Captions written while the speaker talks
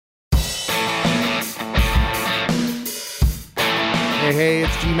Hey,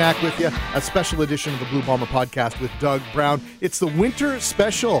 it's G-Mac with you. A special edition of the Blue Bomber podcast with Doug Brown. It's the winter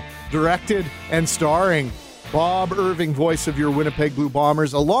special, directed and starring Bob Irving, voice of your Winnipeg Blue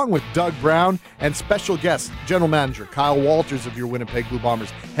Bombers, along with Doug Brown and special guest, General Manager Kyle Walters of your Winnipeg Blue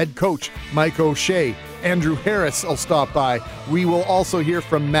Bombers, head coach Mike O'Shea, Andrew Harris will stop by. We will also hear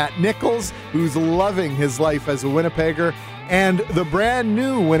from Matt Nichols, who's loving his life as a Winnipegger, and the brand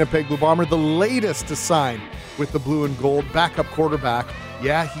new Winnipeg Blue Bomber, the latest to sign with the blue and gold, backup quarterback.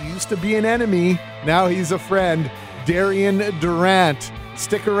 Yeah, he used to be an enemy. Now he's a friend, Darian Durant.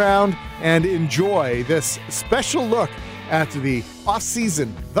 Stick around and enjoy this special look at the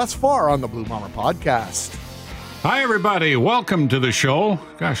off-season thus far on the Blue Bomber podcast. Hi, everybody. Welcome to the show.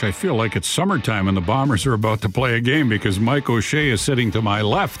 Gosh, I feel like it's summertime and the Bombers are about to play a game because Mike O'Shea is sitting to my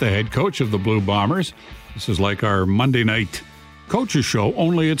left, the head coach of the Blue Bombers. This is like our Monday night coaches show,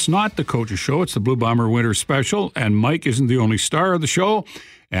 only it's not the coaches show. It's the Blue Bomber Winter Special, and Mike isn't the only star of the show.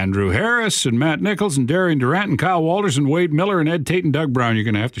 Andrew Harris and Matt Nichols and Darian Durant and Kyle Walters and Wade Miller and Ed Tait and Doug Brown. You're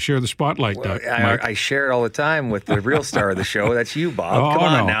going to have to share the spotlight, well, Doug. I share it all the time with the real star of the show. That's you, Bob. Come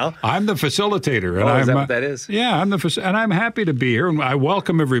on now. I'm the facilitator. And is that what that is? Yeah, and I'm happy to be here. And I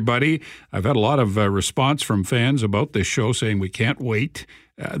welcome everybody. I've had a lot of response from fans about this show saying we can't wait.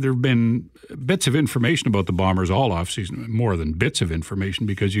 There have been bits of information about the Bombers all offseason, more than bits of information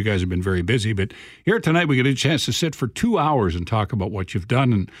because you guys have been very busy. But here tonight we get a chance to sit for 2 hours and talk about what you've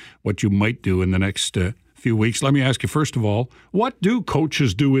done and what you might do in the next few weeks. Let me ask you, first of all, what do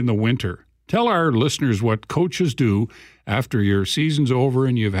coaches do in the winter? Tell our listeners what coaches do after your season's over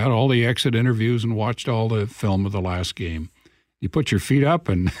and you've had all the exit interviews and watched all the film of the last game. You put your feet up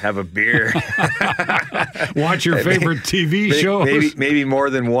and have a beer. Watch your favorite TV shows. Maybe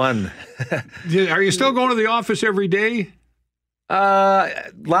more than one. Are you still going to the office every day?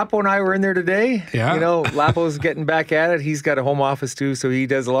 Lapo and I were in there today. Yeah. You know, Lapo's getting back at it. He's got a home office too, so he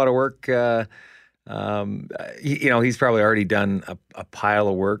does a lot of work. He's probably already done a pile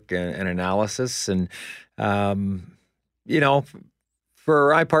of work and analysis. And,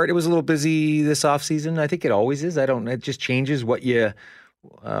 for my part, it was a little busy this off season. I think it always is. It just changes what you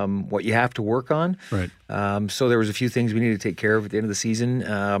have to work on. Right. So there was a few things we needed to take care of at the end of the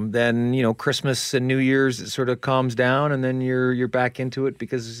season. Then Christmas and New Year's, it sort of calms down, and then you're back into it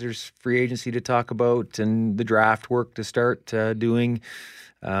because there's free agency to talk about and the draft work to start doing.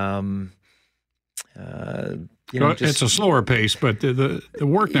 It's a slower pace, but the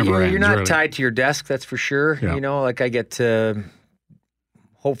work never ends. You're not really tied to your desk, that's for sure. Yeah. I get to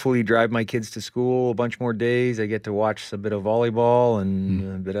hopefully drive my kids to school a bunch more days. I get to watch a bit of volleyball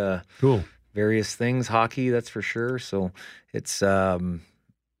and a bit of various things, hockey, that's for sure. So it's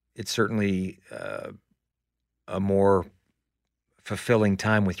certainly a more fulfilling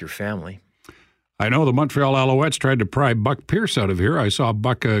time with your family. I know the Montreal Alouettes tried to pry Buck Pierce out of here. I saw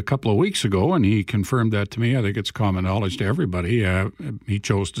Buck a couple of weeks ago, and he confirmed that to me. I think it's common knowledge to everybody. He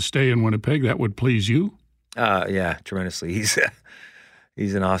chose to stay in Winnipeg. That would please you? Yeah, tremendously.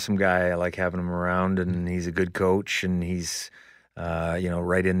 He's an awesome guy. I like having him around, and he's a good coach, and he's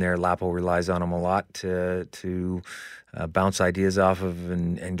right in there. Lapo relies on him a lot to bounce ideas off of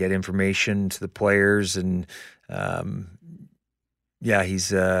and get information to the players. And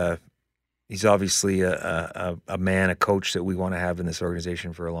he's obviously a man, a coach that we want to have in this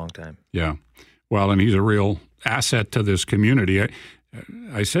organization for a long time. Yeah. Well, and he's a real asset to this community.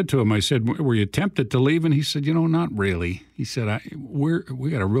 I said to him, were you tempted to leave? And he said, not really. He said, we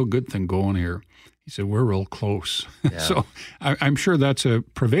got a real good thing going here. He said, we're real close. Yeah. So I'm sure that's a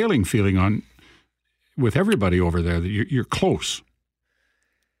prevailing feeling with everybody over there, that you're close.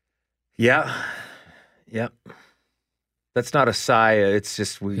 Yeah. Yeah. That's not a sigh. It's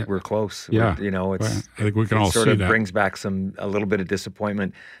just we're close. Yeah. I think we can all see that. It sort of brings back a little bit of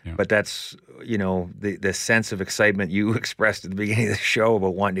disappointment. Yeah. But that's, the sense of excitement you expressed at the beginning of the show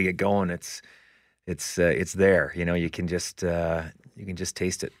about wanting to get going. It's there. You can just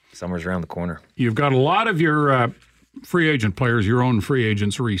taste it. Summer's around the corner. You've got a lot of your free agent players, your own free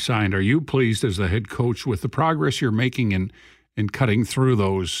agents, re-signed. Are you pleased as the head coach with the progress you're making in cutting through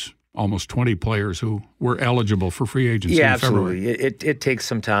those almost 20 players who were eligible for free agency in February? Yeah, absolutely. It takes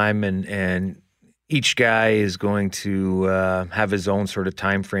some time, and each guy is going to have his own sort of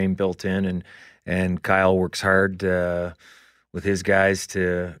time frame built in, and Kyle works hard with his guys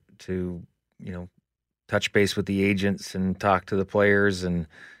to touch base with the agents and talk to the players and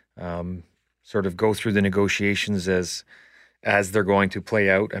sort of go through the negotiations as they're going to play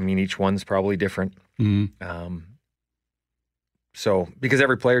out. I mean, each one's probably different. Mm-hmm. So, because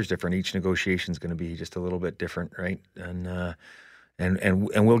every player is different, each negotiation is going to be just a little bit different, right? And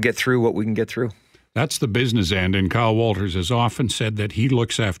we'll get through what we can get through. That's the business end, and Kyle Walters has often said that he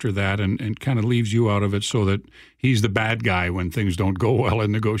looks after that and kind of leaves you out of it so that he's the bad guy when things don't go well in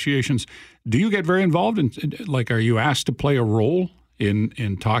negotiations. Do you get very involved in, like, are you asked to play a role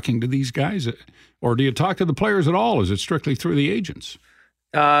in talking to these guys? Or do you talk to the players at all? Is it strictly through the agents?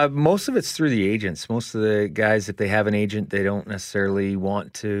 Most of it's through the agents. Most of the guys, if they have an agent, they don't necessarily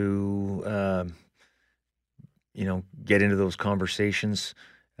want to, get into those conversations.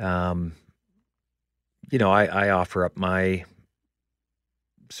 I offer up my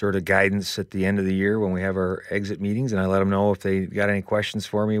sort of guidance at the end of the year when we have our exit meetings, and I let them know if they got any questions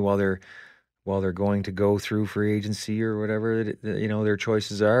for me while they're going to go through free agency or whatever that their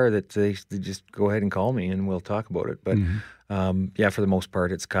choices are, that they just go ahead and call me and we'll talk about it. But for the most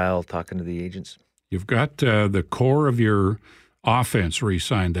part, it's Kyle talking to the agents. You've got the core of your offense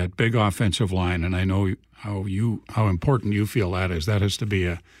re-signed, that big offensive line, and I know how important you feel that is. That has to be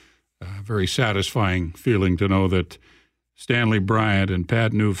a very satisfying feeling to know that Stanley Bryant and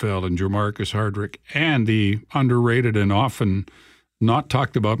Pat Neufeld and Jermarcus Hardrick and the underrated and often not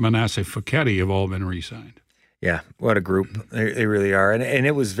talked about Manasseh Fouquetti have all been re-signed. Yeah, what a group. They really are. And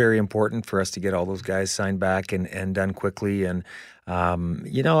it was very important for us to get all those guys signed back and done quickly. And,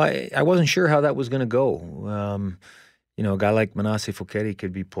 I wasn't sure how that was going to go. A guy like Manasseh Fouquetti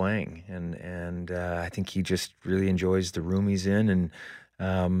could be playing. And I think he just really enjoys the room he's in. And,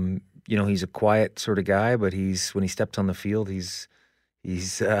 he's a quiet sort of guy, but when he steps on the field, he's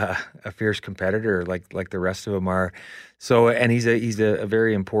a fierce competitor like the rest of them are. So, and he's a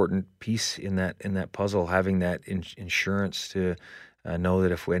very important piece in that puzzle, having that insurance to know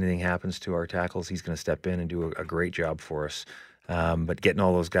that if anything happens to our tackles, he's going to step in and do a great job for us. But getting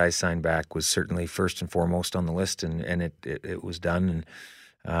all those guys signed back was certainly first and foremost on the list, and it was done.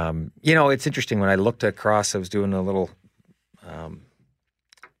 And it's interesting, when I looked across, I was doing a little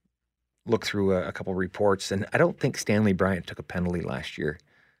look through a couple reports, and I don't think Stanley Bryant took a penalty last year.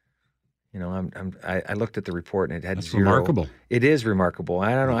 I looked at the report and it had zero. Remarkable. It is remarkable.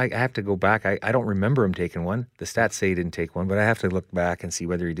 I don't know. I have to go back. I don't remember him taking one. The stats say he didn't take one, but I have to look back and see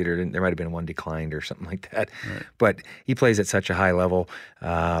whether he did or didn't. There might have been one declined or something like that. Right. But he plays at such a high level.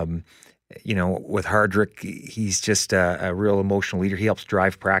 With Hardrick, he's just a real emotional leader. He helps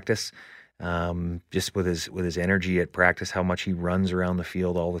drive practice. Just with his energy at practice, how much he runs around the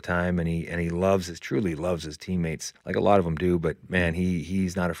field all the time, and he truly loves his teammates, like a lot of them do. But man,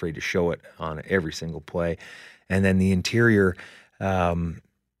 he's not afraid to show it on every single play. And then the interior,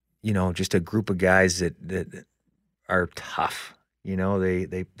 just a group of guys that are tough.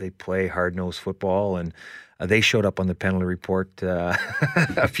 They play hard-nosed football, and they showed up on the penalty report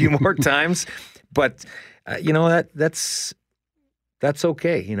a few more times. But that's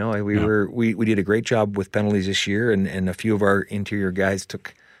okay. We did a great job with penalties this year, and a few of our interior guys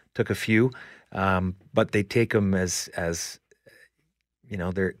took a few, but they take them as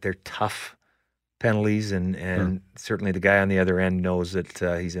they're tough penalties, and certainly the guy on the other end knows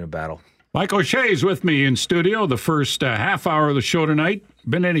that he's in a battle. Mike O'Shea's with me in studio. The first half hour of the show tonight.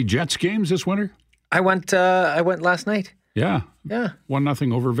 Been any Jets games this winter? I went last night. Yeah.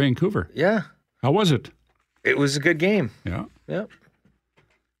 1-0 over Vancouver. Yeah. How was it? It was a good game. Yeah.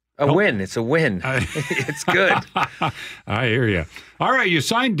 A win. It's a win. It's good. I hear you. All right, you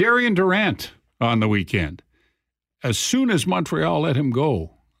signed Darian Durant on the weekend. As soon as Montreal let him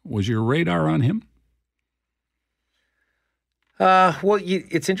go, was your radar on him?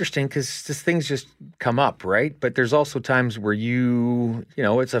 It's interesting because these things just come up, right? But there's also times where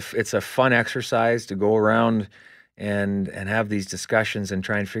it's a fun exercise to go around and have these discussions and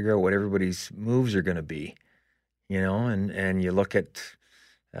try and figure out what everybody's moves are going to be, and you look at.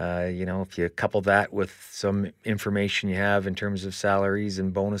 If you couple that with some information you have in terms of salaries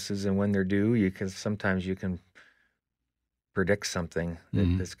and bonuses and when they're due, sometimes you can predict something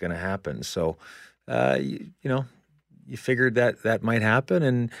that's going to happen. So, you figured that might happen,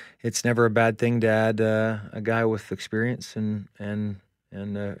 and it's never a bad thing to add a guy with experience and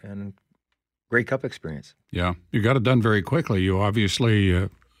Grey Cup experience. Yeah, you got it done very quickly. You obviously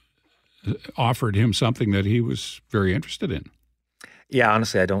offered him something that he was very interested in. Yeah,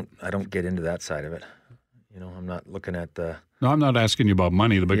 honestly, I don't get into that side of it. I'm not looking at the. No, I'm not asking you about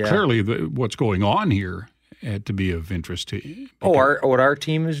money, but clearly what's going on here had to be of interest to you. What our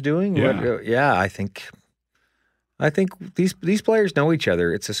team is doing. Yeah, I think these players know each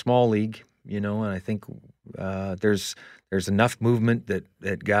other. It's a small league, and I think there's enough movement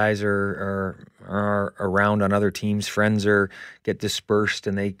that guys are around on other teams. Friends get dispersed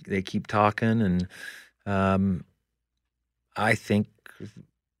and they keep talking, and I think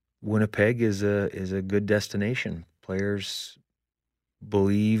Winnipeg is a good destination. Players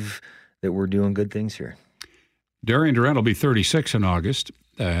believe that we're doing good things here. Darian Durant will be 36 in August.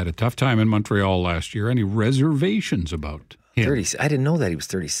 Had a tough time in Montreal last year. Any reservations about him? 30. I didn't know that he was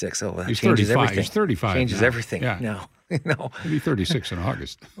 36. Oh, that He's changes 35. everything. He's 35 Changes now. everything now. He'll be 36 in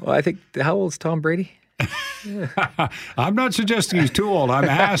August. Well, I think, how old is Tom Brady? I'm not suggesting he's too old. I'm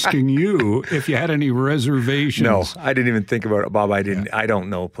asking you if you had any reservations. No, I didn't even think about it, Bob. I didn't. I don't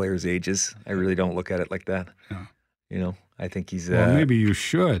know players' ages. I really don't look at it like that. No. I think he's. Well, maybe you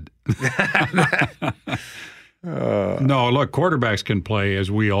should. No, look, quarterbacks can play,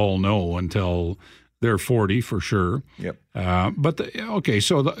 as we all know, until they're 40 for sure. Yep.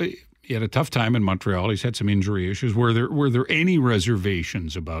 He had a tough time in Montreal. He's had some injury issues. Were there any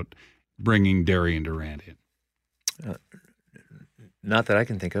reservations about bringing Darian Durant in? Not that I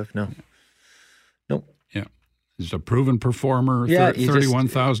can think of. No. Nope. Yeah. He's a proven performer. Yeah,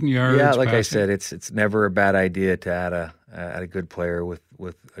 31,000 yards. Yeah, like I passing. said, it's never a bad idea to add a good player with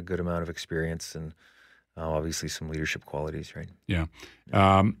a good amount of experience and obviously some leadership qualities, right? Yeah.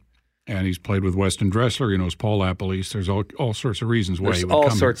 And he's played with Weston Dressler. He knows Paul LaPolice. There's all sorts of reasons why he would come all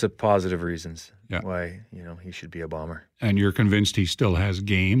here. sorts of positive reasons Yeah. why he should be a Bomber. And you're convinced he still has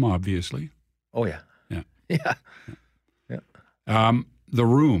game, obviously. Oh yeah. Yeah. Yeah. The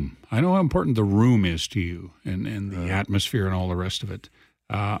room. I know how important the room is to you and the atmosphere and all the rest of it.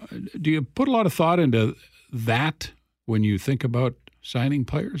 Do you put a lot of thought into that when you think about signing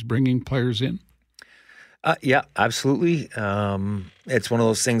players, bringing players in? Yeah, absolutely. It's one of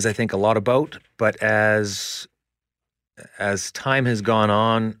those things I think a lot about, but as time has gone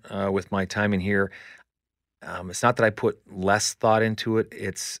on with my time in here, it's not that I put less thought into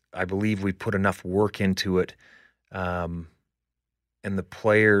it. I believe we put enough work into it. And the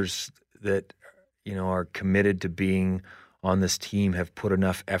players that, are committed to being on this team have put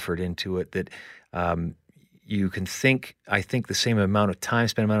enough effort into it that you can spend the same amount of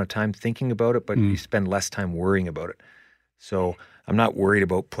time thinking about it, but you spend less time worrying about it. So I'm not worried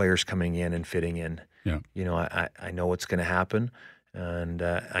about players coming in and fitting in. Yeah. I know what's going to happen, and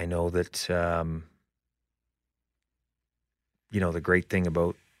I know that, the great thing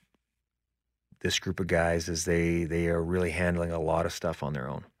about this group of guys is they are really handling a lot of stuff on their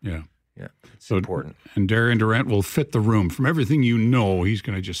own. Yeah. Yeah. It's important. And Darian Durant will fit the room. From everything you know, he's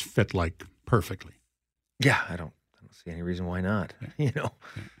going to just fit perfectly. Yeah, I don't see any reason why not. Yeah.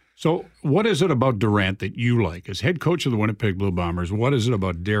 So what is it about Durant that you like? As head coach of the Winnipeg Blue Bombers, what is it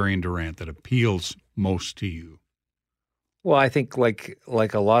about Darian Durant that appeals most to you? Well, I think like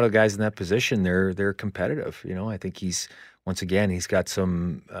a lot of guys in that position, they're competitive. I think he's got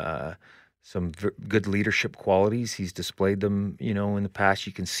some good leadership qualities. He's displayed them, in the past.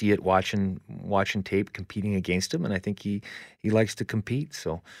 You can see it watching tape, competing against him, and I think he likes to compete.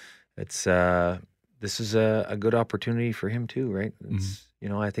 So it's this is a good opportunity for him too, right? It's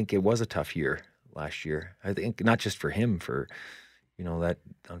I think it was a tough year last year. I think not just for him, for that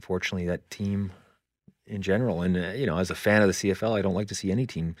unfortunately that team in general. And as a fan of the CFL, I don't like to see any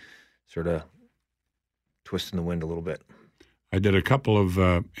team sort of twisting the wind a little bit. I did a couple of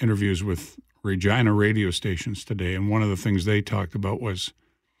interviews with Regina radio stations today, and one of the things they talked about was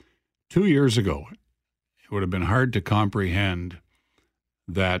 2 years ago, it would have been hard to comprehend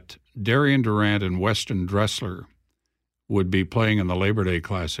that Darian Durant and Weston Dressler would be playing in the Labor Day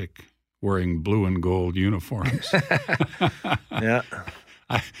Classic wearing blue and gold uniforms. Yeah.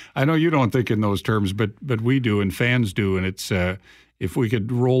 I know you don't think in those terms, but we do and fans do, and it's if we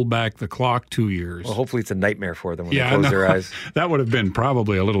could roll back the clock 2 years. Well, hopefully it's a nightmare for them when they close their eyes. That would have been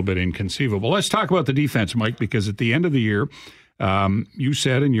probably a little bit inconceivable. Let's talk about the defense, Mike, because at the end of the year, you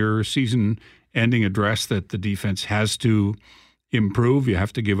said in your season-ending address that the defense has to improve. You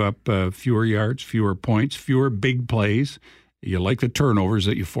have to give up fewer yards, fewer points, fewer big plays. You like the turnovers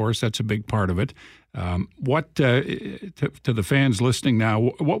that you force. That's a big part of it. What to the fans listening now,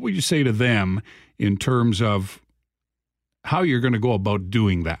 what would you say to them in terms of how you're going to go about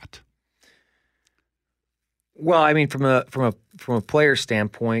doing that? Well, I mean, from a player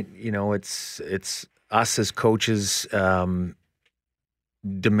standpoint, it's us as coaches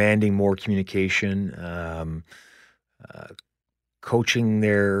demanding more communication,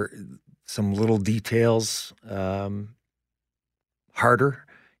 coaching some little details harder.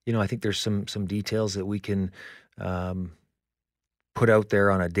 I think there's some details that we can put out there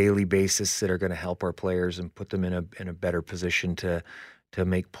on a daily basis that are going to help our players and put them in a better position to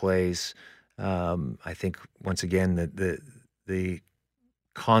make plays. I think once again that the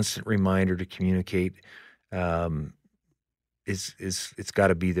constant reminder to communicate it's got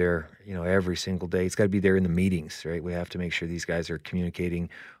to be there, every single day. It's got to be there in the meetings, right? We have to make sure these guys are communicating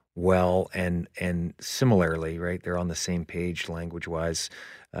well, and similarly, right? They're on the same page language-wise,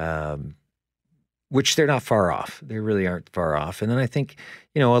 which they're not far off. They really aren't far off. And then I think,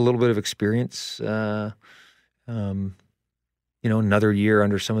 a little bit of experience, another year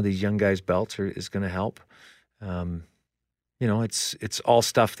under some of these young guys' belts is going to help. It's all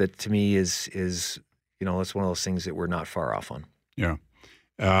stuff that to me is it's one of those things that we're not far off on. Yeah.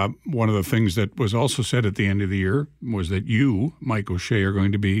 One of the things that was also said at the end of the year was that you, Mike O'Shea, are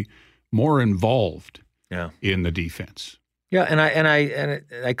going to be more involved in the defense. Yeah, and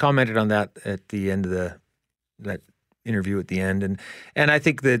I commented on that at the end of that interview at the end, and I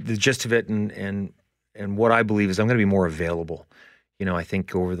think the gist of it and what I believe is I'm going to be more available. I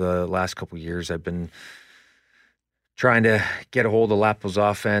think over the last couple of years I've been trying to get a hold of Lapo's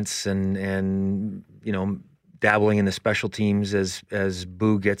offense and dabbling in the special teams as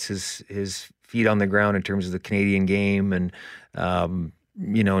Boo gets his feet on the ground in terms of the Canadian game, and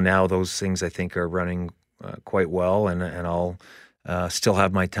now those things I think are running quite well, and I'll still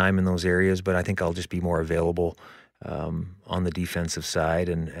have my time in those areas, but I think I'll just be more available on the defensive side,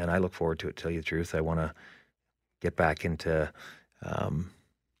 and I look forward to it. To tell you the truth, I want to get back into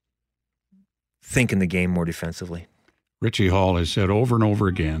thinking the game more defensively. Richie Hall has said over and over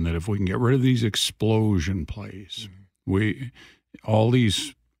again that if we can get rid of these explosion plays, all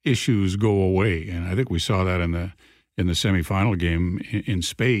these issues go away, and I think we saw that in the semifinal game in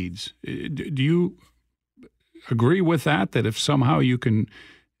spades. Do you agree with that? That if somehow you can,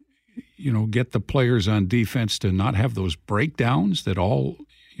 get the players on defense to not have those breakdowns, that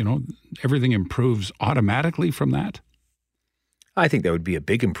everything improves automatically from that? I think that would be a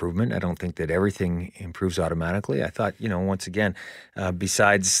big improvement. I don't think that everything improves automatically. I thought, once again,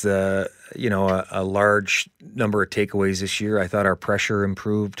 besides a large number of takeaways this year, I thought our pressure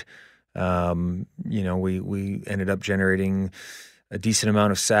improved. We ended up generating a decent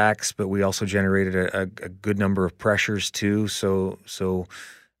amount of sacks, but we also generated a good number of pressures too. So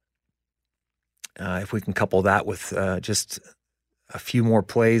if we can couple that with just a few more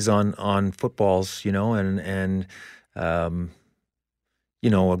plays on footballs,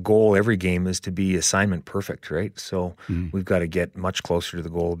 a goal every game is to be assignment perfect, right? So we've got to get much closer to the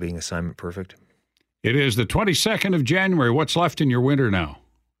goal of being assignment perfect. It is the 22nd of January. What's left in your winter now?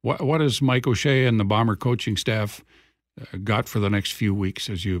 What has Mike O'Shea and the Bomber coaching staff got for the next few weeks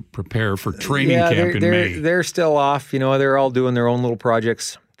as you prepare for training camp in May? They're still off. They're all doing their own little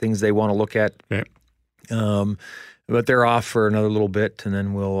projects, things they want to look at. Yeah. But they're off for another little bit, and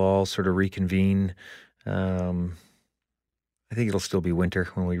then we'll all sort of reconvene. I think it'll still be winter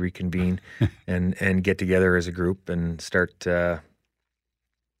when we reconvene and get together as a group and start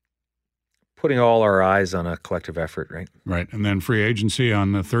putting all our eyes on a collective effort, right? Right. And then free agency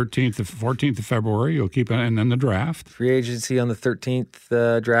on the 14th of February, you'll keep it, and then the draft. Free agency on the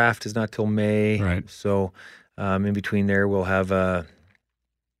 13th, draft is not till May. Right. So in between there, we'll have a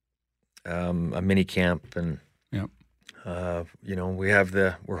mini camp, and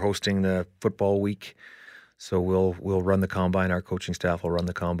we're hosting the football week. So we'll run the combine. Our coaching staff will run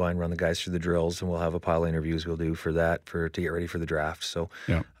the combine, run the guys through the drills, and we'll have a pile of interviews we'll do for that to get ready for the draft. So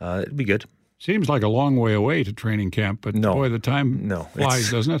it'll be good. Seems like a long way away to training camp, but boy, the time flies,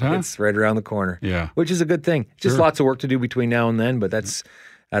 doesn't it? Huh? It's right around the corner. Yeah, which is a good thing. Just lots of work to do between now and then, but that's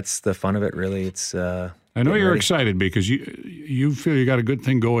the fun of it. Really, it's. I know you're excited because you feel you got a good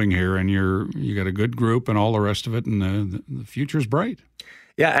thing going here, and you got a good group and all the rest of it, and the future's bright.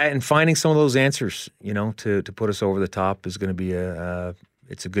 Yeah, and finding some of those answers, to put us over the top is going to be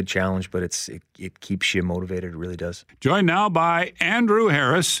it's a good challenge, but it keeps you motivated. It really does. Joined now by Andrew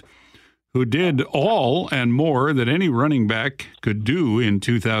Harris, who did all and more that any running back could do in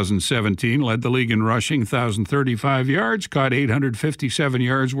 2017, led the league in rushing, 1,035 yards, caught 857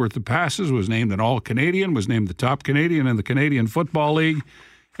 yards worth of passes, was named an All-Canadian, was named the top Canadian in the Canadian Football League,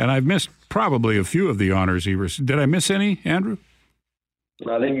 and I've missed probably a few of the honors he received. Did I miss any, Andrew?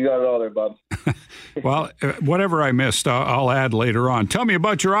 I think you got it all there, Bob. Well, whatever I missed, I'll add later on. Tell me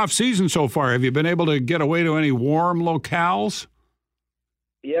about your off-season so far. Have you been able to get away to any warm locales?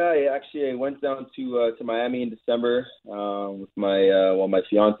 Yeah, I went down to Miami in December with my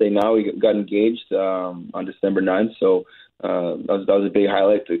fiance. Now we got engaged on December 9th, so that was a big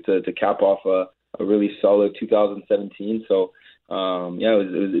highlight to cap off a really solid 2017. So it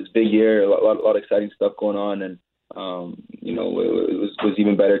was a big year, a lot of exciting stuff going on, and it was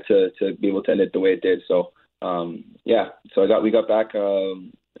even better to be able to end it the way it did. So we got back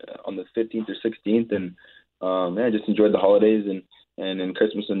on the 15th or 16th, and I just enjoyed the holidays and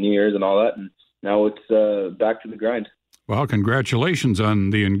Christmas and New Year's and all that, and now it's back to the grind. Well, congratulations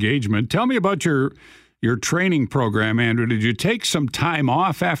on the engagement. Tell me about your your training program, Andrew. Did you take some time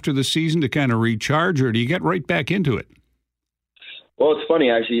off after the season to kind of recharge, or do you get right back into it? Well, it's funny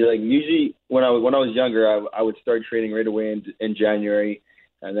actually. Like usually when I was younger, I would start training right away in January,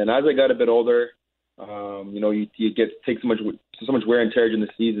 and then as I got a bit older, you take so much wear and tear during the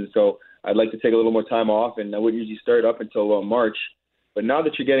season. So I'd like to take a little more time off, and I wouldn't usually start up until March. But now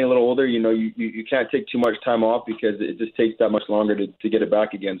that you're getting a little older, you can't take too much time off because it just takes that much longer to get it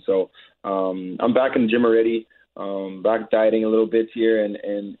back again. So I'm back in the gym already, back dieting a little bit here and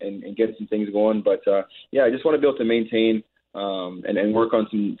getting some things going. But I just want to be able to maintain and work on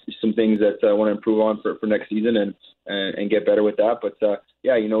some things that I want to improve on for next season and get better with that. But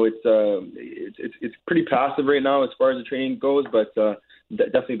it's pretty passive right now as far as the training goes, but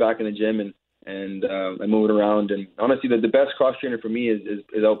definitely back in the gym and moving around. And honestly, the best cross trainer for me is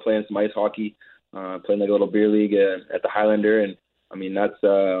out playing some ice hockey, playing like a little beer league at the Highlander. And I mean, that's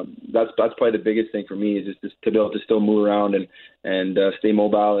probably the biggest thing for me is just to be able to still move around and stay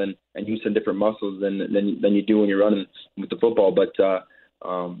mobile and use some different muscles than you do when you're running with the football. But the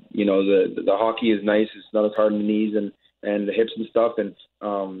hockey is nice. It's not as hard on the knees and the hips and stuff. And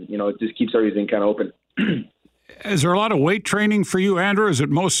it just keeps everything kind of open. Is there a lot of weight training for you, Andrew? Is it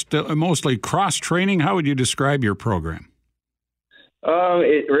mostly cross training? How would you describe your program?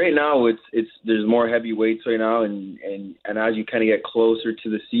 Right now, there's more heavy weights right now, and as you kind of get closer to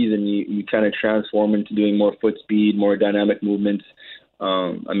the season, you kind of transform into doing more foot speed, more dynamic movements.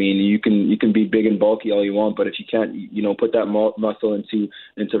 I mean, you can be big and bulky all you want, but if you can't, put that muscle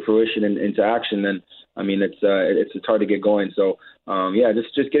into fruition and into action, then I mean, it's hard to get going. So,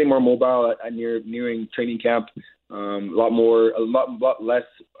 just getting more mobile nearing training camp. A lot less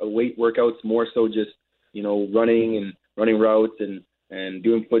weight workouts, more so just running routes and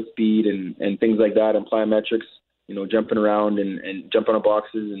doing foot speed and things like that, and plyometrics. Jumping around and jumping on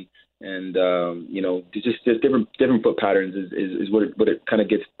boxes and just different foot patterns is what it kind of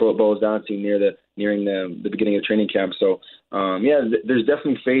boils down to nearing the beginning of training camp. So there's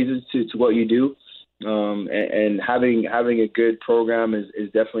definitely phases to what you do, and having a good program is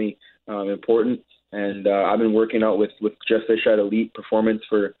definitely important. And I've been working out with Jeff Fish at Elite Performance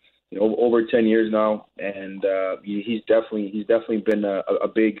for over 10 years now, and he's definitely been a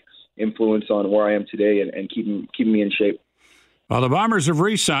big influence on where I am today and keeping me in shape. Well, the Bombers have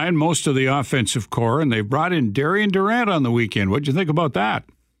re-signed most of the offensive core, and they've brought in Darian Durant on the weekend. What do you think about that?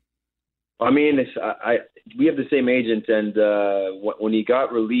 I mean, we have the same agent, and when he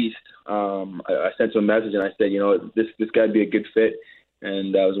got released, I sent him a message and I said, this guy'd be a good fit.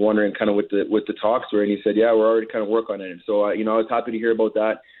 And I was wondering kind of what the talks were, and he said, yeah, we're already kind of working on it. And so, I was happy to hear about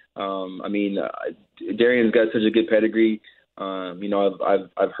that. Darian's got such a good pedigree.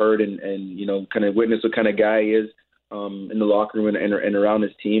 I've heard and kind of witnessed what kind of guy he is in the locker room and around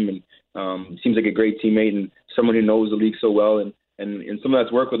his team, and seems like a great teammate and someone who knows the league so well, and someone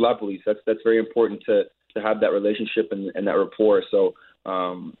that's worked with La Police. That's very important to have that relationship and that rapport. So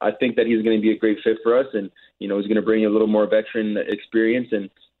I think that he's going to be a great fit for us, and he's going to bring a little more veteran experience, and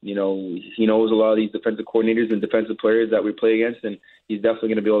he knows a lot of these defensive coordinators and defensive players that we play against, and he's definitely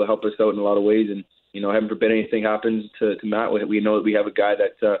going to be able to help us out in a lot of ways. And heaven forbid anything happens to Matt, we know that we have a guy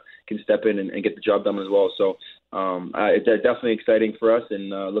that can step in and get the job done as well. So it's definitely exciting for us, and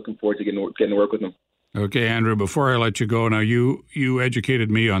looking forward to getting to work with him. Okay, Andrew, before I let you go, now you educated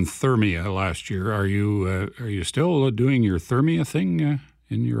me on thermia last year. Are you still doing your thermia thing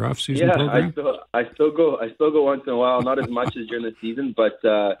in your off-season program? Yeah, I still go once in a while, not as much as during the season, but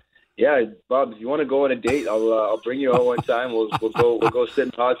Bob, if you want to go on a date, I'll bring you out one time. We'll go sit in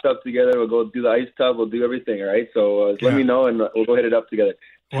the hot tub together. We'll go do the ice tub. We'll do everything. All right. So let me know, and we'll go hit it up together.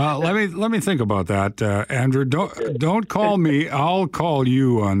 Well, let me think about that, Andrew. Don't call me. I'll call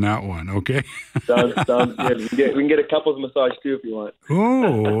you on that one. Okay. Sounds good. We can get a couples massage too if you want.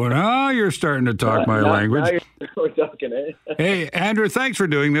 Oh, now you're starting to talk my language. Now we're talking, eh? Hey, Andrew, thanks for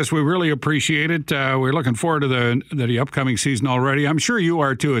doing this. We really appreciate it. We're looking forward to the upcoming season already. I'm sure you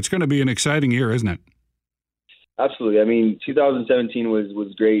are too. It's going to be an exciting year, isn't it? Absolutely. I mean, 2017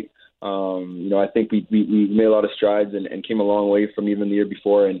 was great. I think we made a lot of strides and came a long way from even the year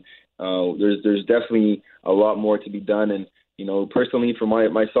before. And there's definitely a lot more to be done. And personally for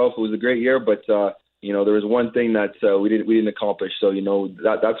myself, it was a great year. But there was one thing that we didn't accomplish. So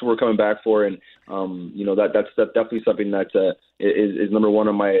that's what we're coming back for. And that's definitely something that is number one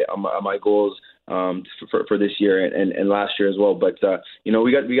on my goals for this year and last year as well. But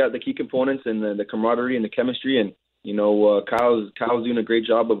we got the key components and the camaraderie and the chemistry, and Kyle's doing a great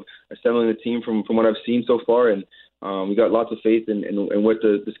job of assembling the team from what I've seen so far, and we got lots of faith in what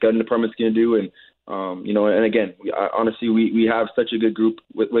the scouting department's going to do, and and again, honestly, we have such a good group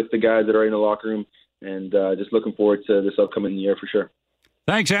with the guys that are in the locker room, and just looking forward to this upcoming year for sure.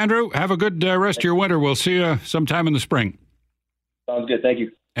 Thanks, Andrew. Have a good rest of your winter. We'll see you sometime in the spring. Sounds good. Thank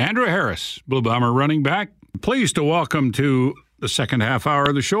you. Andrew Harris, Blue Bomber running back. Pleased to welcome to the second half hour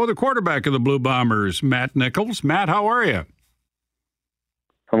of the show the quarterback of the Blue Bombers, Matt Nichols. Matt, how are you?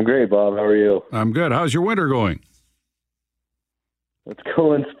 I'm great, Bob. How are you? I'm good. How's your winter going? It's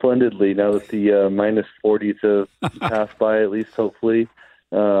going splendidly now that the minus 40s have passed by, at least hopefully.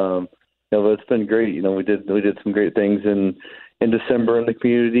 But it's been great. We did some great things in December in the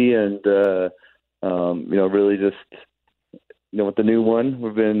community, and really just with the new one,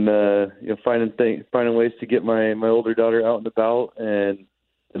 we've been finding ways to get my older daughter out and about and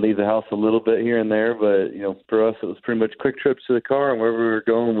leave the house a little bit here and there. But for us, it was pretty much quick trips to the car, and wherever we were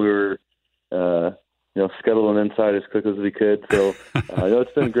going, we were scuttling inside as quick as we could. So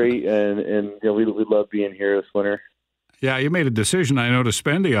it's been great, and we love being here this winter. Yeah, you made a decision, I know, to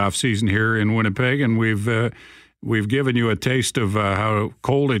spend the off season here in Winnipeg, and we've given you a taste of how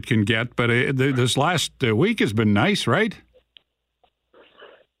cold it can get. But this last week has been nice, right?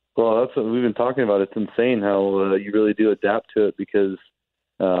 Well, that's what we've been talking about. It's insane how you really do adapt to it because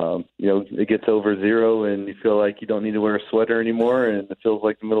it gets over zero, and you feel like you don't need to wear a sweater anymore, and it feels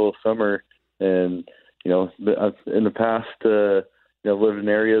like the middle of summer. And in the past, I've lived in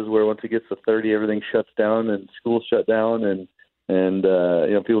areas where once it gets to 30, everything shuts down and schools shut down, and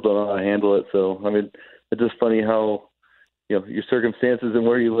people don't know how to handle it. So I mean, it's just funny how your circumstances and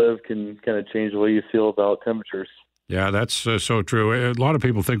where you live can kind of change the way you feel about temperatures. Yeah, that's so true. A lot of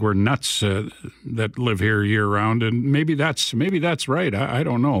people think we're nuts that live here year round, and maybe that's right. I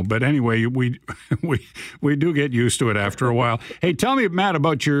don't know, but anyway, we do get used to it after a while. Hey, tell me, Matt,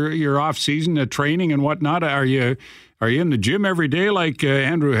 about your off season training and whatnot. Are you in the gym every day like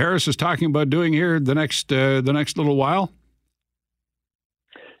Andrew Harris is talking about doing here the next little while?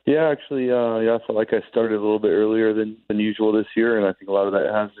 Yeah, actually, I felt like I started a little bit earlier than usual this year, and I think a lot of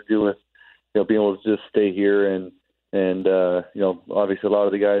that has to do with being able to just stay here and obviously a lot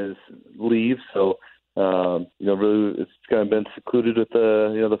of the guys leave, so really it's kind of been secluded with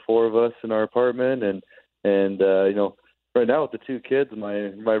the four of us in our apartment, and right now with the two kids,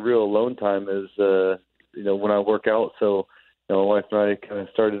 my real alone time is when I work out. So my wife and I kind of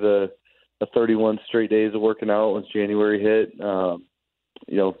started a 31 straight days of working out once January hit.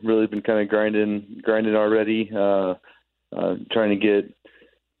 Really been kind of grinding already, trying to get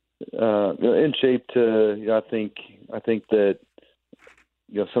in shape to I think that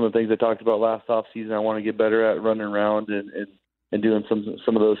some of the things I talked about last off season I want to get better at, running around and doing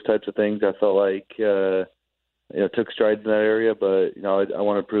some of those types of things. I felt like took strides in that area, but I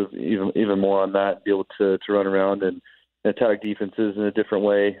want to improve even more on that, be able to run around and attack defenses in a different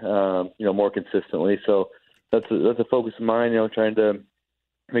way, more consistently. So that's a focus of mine, trying to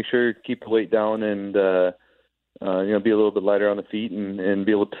make sure keep the weight down and be a little bit lighter on the feet and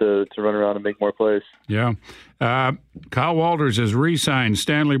be able to run around and make more plays. Yeah. Kyle Walters has re-signed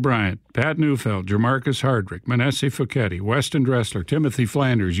Stanley Bryant, Pat Neufeld, Jamarcus Hardrick, Manesse Fouquetti, Weston Dressler, Timothy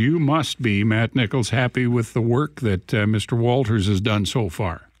Flanders. You must be, Matt Nichols, happy with the work that Mr. Walters has done so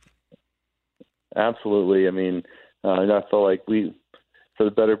far. Absolutely. I mean, I felt like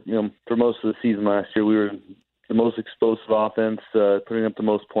for most of the season last year, we were the most explosive offense, putting up the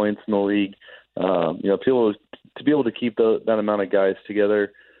most points in the league. To be able to keep that amount of guys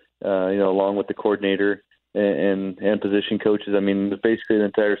together, along with the coordinator and position coaches. I mean, basically the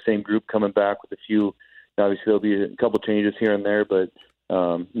entire same group coming back with a few. Obviously, there'll be a couple changes here and there, but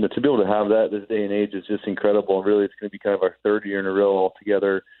to be able to have that this day and age is just incredible. Really, it's going to be kind of our third year in a row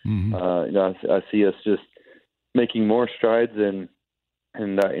altogether. Mm-hmm. I see us just making more strides, and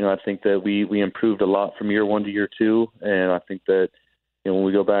I think that we improved a lot from year one to year two, and I think that when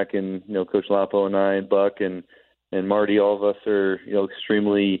we go back and Coach Lapo and I and Buck and Marty, all of us are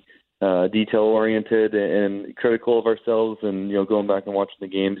extremely detail oriented and critical of ourselves, and going back and watching the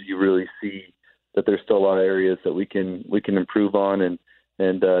games, you really see that there's still a lot of areas that we can improve on, and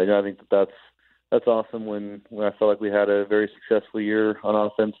I think that's awesome when I felt like we had a very successful year on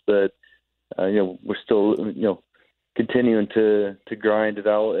offense, that we're still continuing to grind it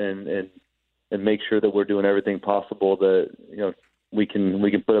out and make sure that we're doing everything possible that we can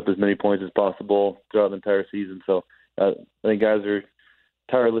put up as many points as possible throughout the entire season. So I think guys are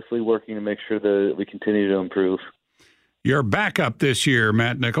tirelessly working to make sure that we continue to improve. Your backup this year,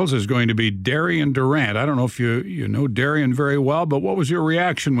 Matt Nichols, is going to be Darian Durant. I don't know if you know Darian very well, but what was your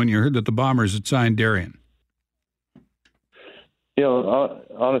reaction when you heard that the Bombers had signed Darian?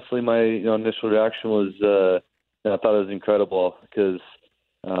 Honestly, my initial reaction was I thought it was incredible because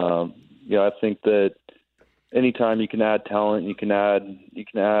I think that anytime you can add talent, you can add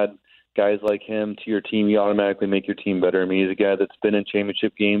guys like him to your team, you automatically make your team better. I mean, he's a guy that's been in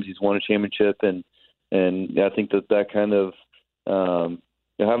championship games. He's won a championship, and I think that kind of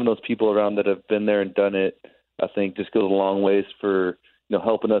having those people around that have been there and done it, I think just goes a long ways for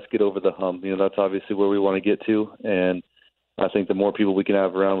helping us get over the hump. That's obviously where we want to get to, and I think the more people we can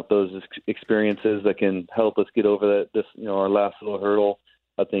have around with those experiences that can help us get over our last little hurdle,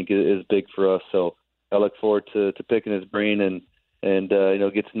 I think is big for us. So I look forward to picking his brain and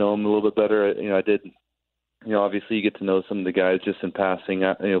get to know him a little bit better. I did, obviously you get to know some of the guys just in passing,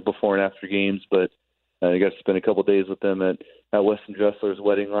 before and after games, but I got to spend a couple of days with them at Weston Dressler's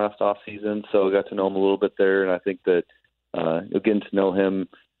wedding last off season, so I got to know him a little bit there, and I think that getting to know him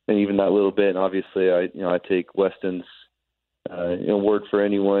and even that little bit, and obviously I take Weston's word for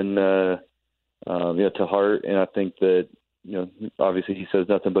anyone to heart, and I think that obviously he says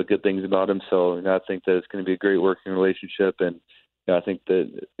nothing but good things about him, so I think that it's going to be a great working relationship, and I think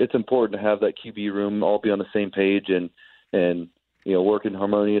that it's important to have that QB room all be on the same page and working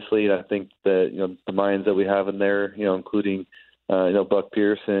harmoniously. And I think that the minds that we have in there, including Buck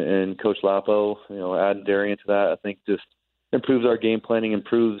Pierce and Coach Lapo, adding Darian to that, I think just improves our game planning,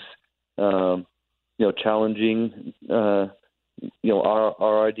 improves challenging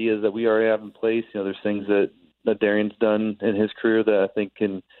our ideas that we already have in place. There's things that Darian's done in his career that I think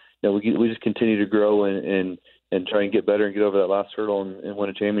can we just continue to grow and try and get better and get over that last hurdle and win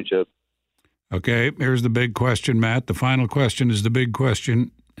a championship. Okay, here's the big question, Matt. The final question is the big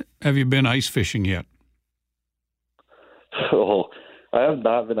question. Have you been ice fishing yet? Oh, I have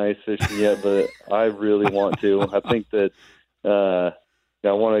not been ice fishing yet, but I really want to. I think that I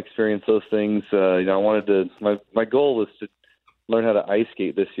want to experience those things. I wanted to. My goal was to learn how to ice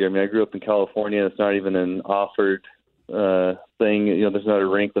skate this year. I mean, I grew up in California. It's not even an offered thing. There's not a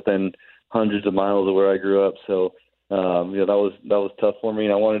rink within hundreds of miles of where I grew up. So, that was tough for me,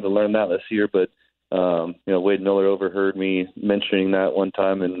 and I wanted to learn that this year. But Wade Miller overheard me mentioning that one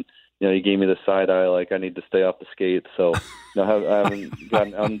time, and he gave me the side eye, like I need to stay off the skates. So I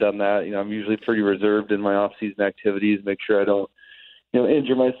haven't done that. I'm usually pretty reserved in my off-season activities, make sure I don't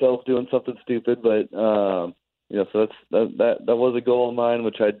injure myself doing something stupid. But so that was a goal of mine,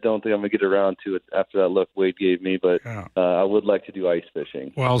 which I don't think I'm gonna get around to it after that look Wade gave me. But I would like to do ice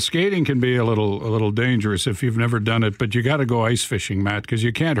fishing. Well, skating can be a little dangerous if you've never done it, but you got to go ice fishing, Matt, because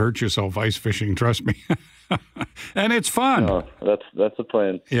you can't hurt yourself ice fishing. Trust me. And it's fun. That's the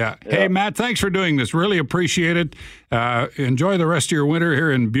plan. Yeah. Hey, Matt, thanks for doing this. Really appreciate it. Enjoy the rest of your winter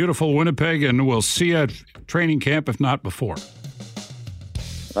here in beautiful Winnipeg, and we'll see you at training camp, if not before.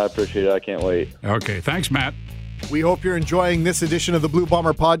 I appreciate it. I can't wait. Okay. Thanks, Matt. We hope you're enjoying this edition of the Blue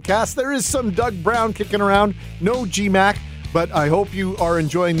Bomber podcast. There is some Doug Brown kicking around, no GMAC, but I hope you are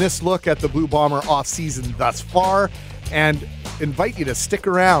enjoying this look at the Blue Bomber off-season thus far, and invite you to stick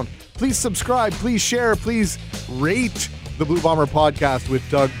around. Please subscribe, please share, please rate the Blue Bomber podcast with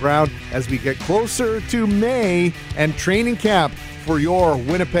Doug Brown as we get closer to May and training camp for your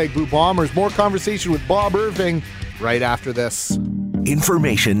Winnipeg Blue Bombers. More conversation with Bob Irving right after this.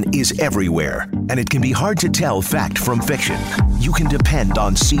 Information is everywhere, and it can be hard to tell fact from fiction. You can depend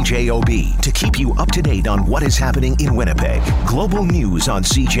on CJOB to keep you up to date on what is happening in Winnipeg. Global news on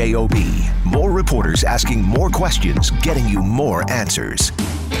CJOB. More reporters asking more questions, getting you more answers.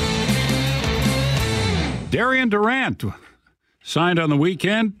 Darian Durant signed on the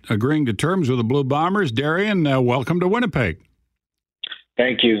weekend, agreeing to terms with the Blue Bombers. Darian, welcome to Winnipeg.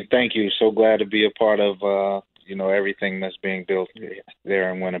 Thank you. So glad to be a part of everything that's being built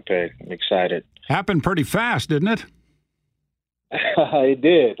there in Winnipeg. I'm excited. Happened pretty fast, didn't it? It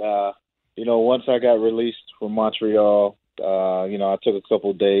did. Once I got released from Montreal, I took a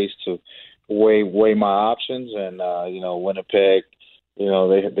couple of days to weigh my options, and Winnipeg,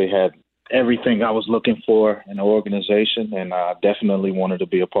 they had everything I was looking for in the organization, and I definitely wanted to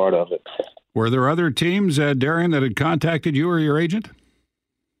be a part of it. Were there other teams, Darian, that had contacted you or your agent?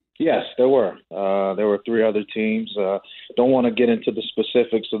 Yes, there were. There were 3 other teams. Don't want to get into the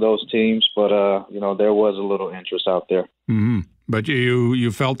specifics of those teams, but there was a little interest out there. Mm-hmm. But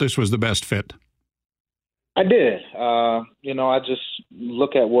you felt this was the best fit? I did. I just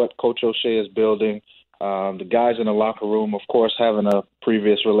look at what Coach O'Shea is building. The guys in the locker room, of course, having a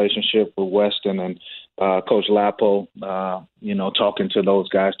previous relationship with Weston and Coach Lapo, talking to those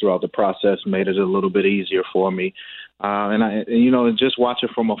guys throughout the process made it a little bit easier for me. And just watching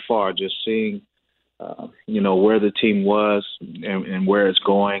from afar, just seeing, where the team was and where it's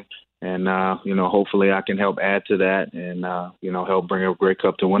going. And, hopefully I can help add to that and, help bring a Grey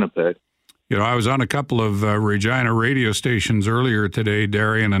Cup to Winnipeg. I was on a couple of Regina radio stations earlier today,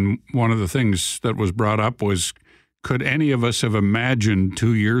 Darian, and one of the things that was brought up was could any of us have imagined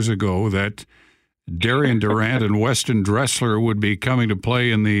 2 years ago that Darian Durant and Weston Dressler would be coming to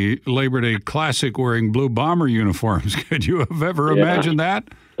play in the Labor Day Classic wearing Blue Bomber uniforms? Could you have ever imagined that?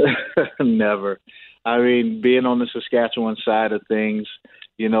 Never. I mean, being on the Saskatchewan side of things,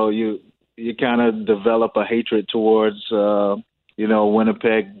 you kind of develop a hatred towards,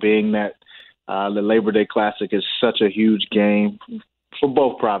 Winnipeg, being that the Labor Day Classic is such a huge game for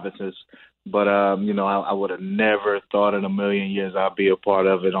both provinces. But, I would have never thought in a million years I'd be a part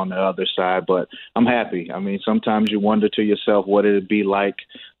of it on the other side. But I'm happy. I mean, sometimes you wonder to yourself what it'd be like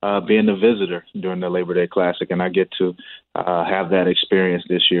being a visitor during the Labor Day Classic. And I get to have that experience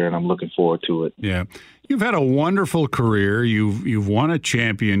this year, and I'm looking forward to it. Yeah. You've had a wonderful career. You've won a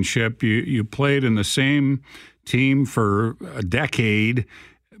championship. You played in the same team for a decade.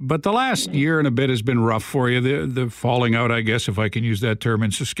 But the last year and a bit has been rough for you. The falling out, I guess, if I can use that term,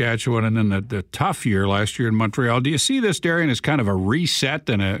 in Saskatchewan, and then the tough year last year in Montreal. Do you see this, Darian, as kind of a reset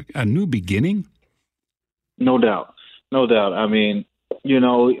and a new beginning? No doubt. No doubt. I mean,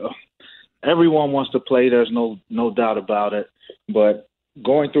 everyone wants to play. There's no doubt about it. But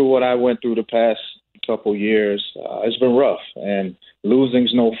going through what I went through the past couple years, it's been rough. And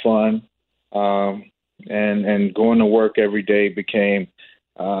losing's no fun. And going to work every day became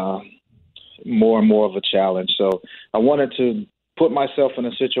more and more of a challenge. So I wanted to put myself in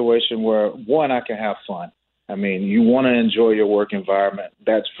a situation where, one, I can have fun. I mean, you want to enjoy your work environment.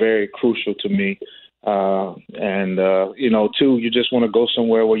 That's very crucial to me. Two, you just want to go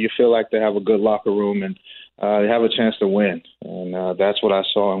somewhere where you feel like they have a good locker room and have a chance to win. And that's what I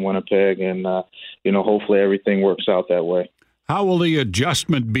saw in Winnipeg. And, hopefully everything works out that way. How will the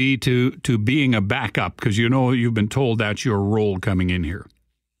adjustment be to being a backup? Because you've been told that's your role coming in here.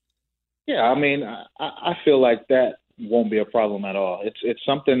 Yeah, I mean, I feel like that won't be a problem at all. It's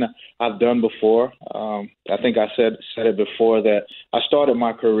something I've done before. I think I said it before that I started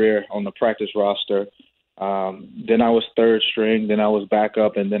my career on the practice roster. Then I was third string, then I was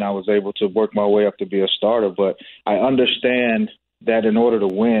backup, and then I was able to work my way up to be a starter. But I understand that in order to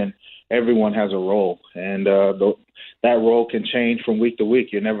win, everyone has a role, and that role can change from week to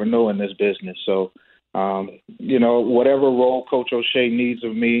week. You never know in this business. So, whatever role Coach O'Shea needs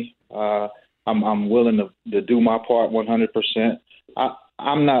of me, I'm willing to do my part 100%.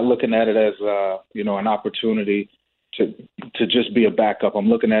 I'm not looking at it as an opportunity to just be a backup. I'm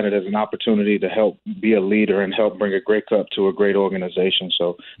looking at it as an opportunity to help be a leader and help bring a Grey Cup to a great organization.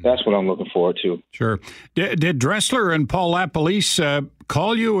 So that's what I'm looking forward to. Sure. Did Dressler and Paul LaPolice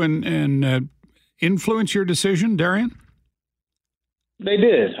call you and influence your decision, Darian? They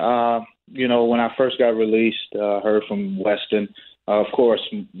did. When I first got released, heard from Weston. Of course,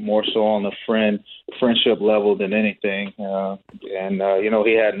 more so on the friendship level than anything.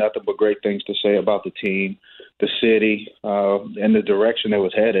 He had nothing but great things to say about the team, the city, and the direction it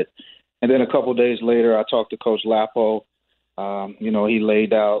was headed. And then a couple of days later, I talked to Coach Lapo. He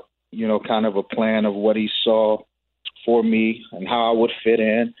laid out, kind of a plan of what he saw for me and how I would fit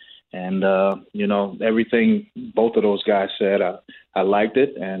in. And, everything both of those guys said, I liked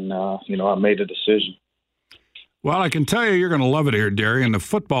it. And, I made a decision. Well, I can tell you you're going to love it here, Darian. The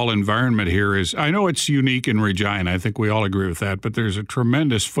football environment here is, I know it's unique in Regina. I think we all agree with that, but there's a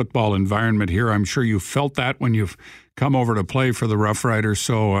tremendous football environment here. I'm sure you felt that when you've come over to play for the Rough Riders.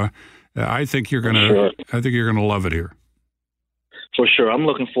 So I think you're going to love it here. For sure. I'm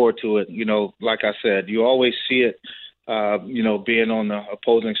looking forward to it. Like I said, you always see it, being on the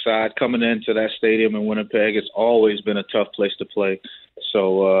opposing side, coming into that stadium in Winnipeg. It's always been a tough place to play.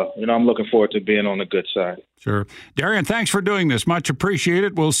 So, I'm looking forward to being on the good side. Sure. Darian, thanks for doing this. Much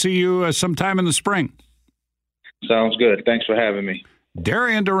appreciated. We'll see you sometime in the spring. Sounds good. Thanks for having me.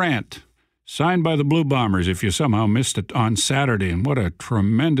 Darian Durant, signed by the Blue Bombers, if you somehow missed it on Saturday. And what a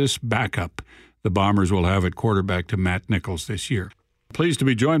tremendous backup the Bombers will have at quarterback to Matt Nichols this year. Pleased to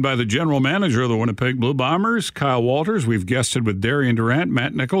be joined by the general manager of the Winnipeg Blue Bombers, Kyle Walters. We've guested with Darian Durant,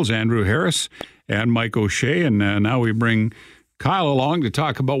 Matt Nichols, Andrew Harris, and Mike O'Shea. And now we bring Kyle along to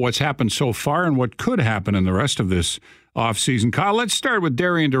talk about what's happened so far and what could happen in the rest of this offseason. Kyle, let's start with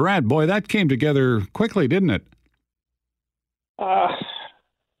Darian Durant. Boy, that came together quickly, didn't it? Or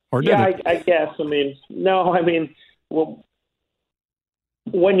did it? I guess. Well,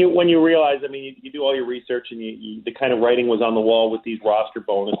 when you realize, you do all your research and you the kind of writing was on the wall with these roster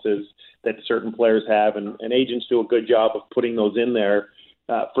bonuses that certain players have, and agents do a good job of putting those in there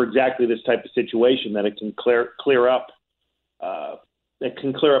for exactly this type of situation, that it can clear up. It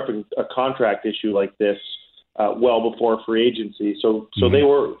can clear up a contract issue like this well before free agency. So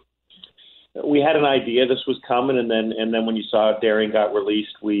we had an idea this was coming, and then when you saw Darian got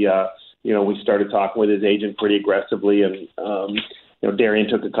released, we we started talking with his agent pretty aggressively, and Darian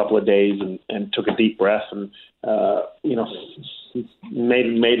took a couple of days and took a deep breath and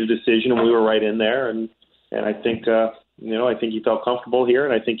made a decision, and we were right in there, and I think I think he felt comfortable here,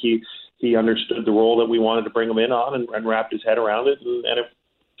 and I think he understood the role that we wanted to bring him in on, and wrapped his head around it, and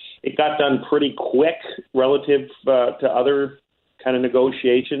it got done pretty quick relative to other kind of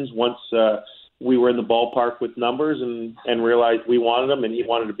negotiations once we were in the ballpark with numbers and realized we wanted him and he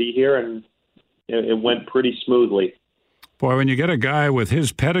wanted to be here, and it went pretty smoothly. Boy, when you get a guy with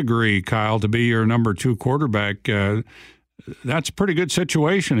his pedigree, Kyle, to be your number 2 quarterback, that's a pretty good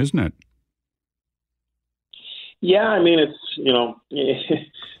situation, isn't it? Yeah, I mean, it's,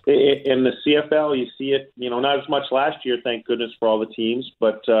 in the CFL, you see it, not as much last year, thank goodness for all the teams,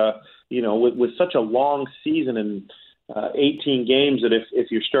 but, with such a long season and 18 games, that if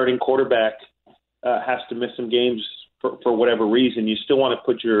your starting quarterback has to miss some games for whatever reason, you still want to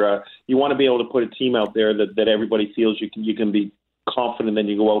put you want to be able to put a team out there that everybody feels you can be confident that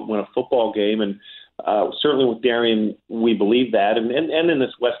you go out and win a football game. And certainly with Darian, we believe that. And in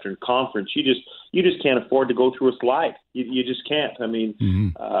this Western Conference, you just can't afford to go through a slide. You just can't. I mean,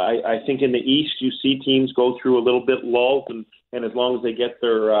 I think in the East, you see teams go through a little bit lull, and as long as they get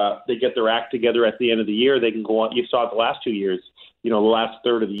their act together at the end of the year, they can go on. You saw it the last 2 years, the last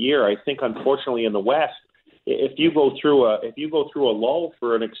third of the year. I think, unfortunately, in the West, if you go through a lull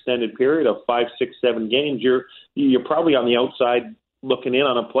for an extended period of 5, 6, 7 games, you're probably on the outside looking in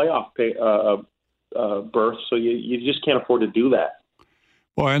on a playoff berth. So you just can't afford to do that.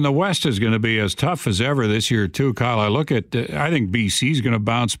 Well, and the West is going to be as tough as ever this year too, Kyle. I think BC's going to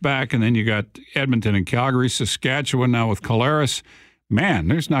bounce back, and then you got Edmonton and Calgary, Saskatchewan now with Collaros. Man,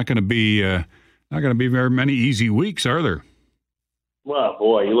 there's not going to be very many easy weeks, are there? Well,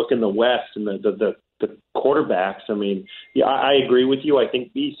 boy, you look in the West and the quarterbacks. I mean, yeah, I agree with you. I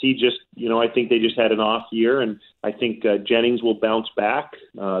think BC I think they just had an off year, and I think Jennings will bounce back.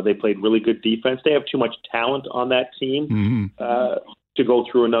 They played really good defense. They have too much talent on that team to go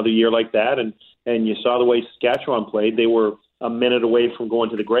through another year like that. And you saw the way Saskatchewan played. They were a minute away from going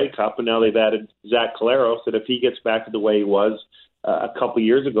to the Grey Cup, and now they've added Zach Collaros, that if he gets back to the way he was a couple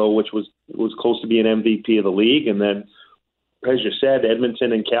years ago, which was close to being MVP of the league. And then, as you said,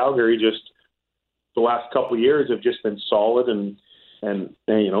 Edmonton and Calgary the last couple of years have just been solid, and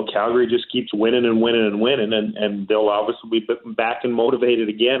Calgary just keeps winning and winning and winning, and they'll obviously be back and motivated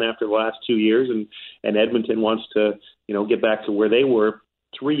again after the last 2 years, and Edmonton wants to get back to where they were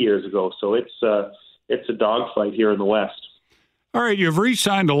 3 years ago. So it's a dogfight here in the West. All right, you've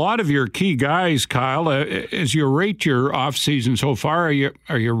re-signed a lot of your key guys, Kyle. As you rate your off-season so far, are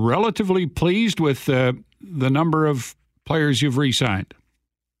you relatively pleased with the number of players you've re-signed?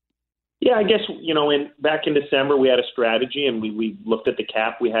 Yeah, I guess, back in December we had a strategy, and we looked at the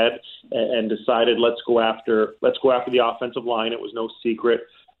cap we had and decided let's go after the offensive line. It was no secret.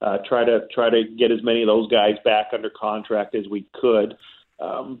 Try to get as many of those guys back under contract as we could,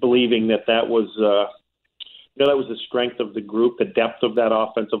 believing that was the strength of the group, the depth of that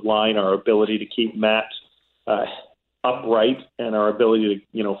offensive line, our ability to keep Matt upright, and our ability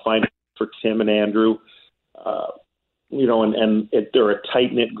to find for Tim and Andrew. They're a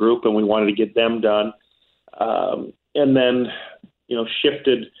tight-knit group, and we wanted to get them done. And then,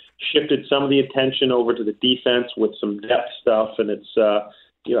 shifted some of the attention over to the defense with some depth stuff. And it's,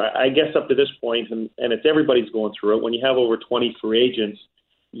 I guess up to this point, and it's everybody's going through it, when you have over 20 free agents,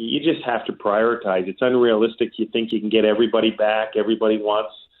 you just have to prioritize. It's unrealistic. You think you can get everybody back. Everybody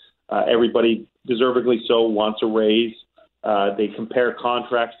deservedly so wants a raise. They compare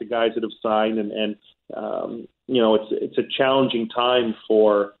contracts to guys that have signed, and it's a challenging time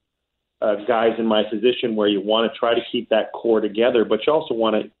for guys in my position, where you want to try to keep that core together, but you also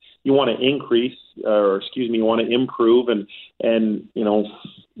want to increase, you want to improve, and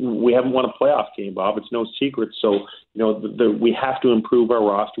we haven't won a playoff game, Bob. It's no secret. So we have to improve our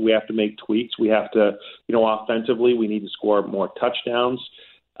roster. We have to make tweaks. We have to, offensively, we need to score more touchdowns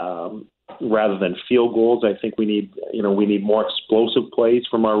rather than field goals. I think we need more explosive plays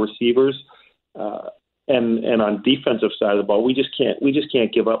from our receivers. And on defensive side of the ball, we just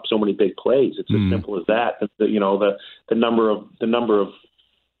can't give up so many big plays. It's as simple as that. The number of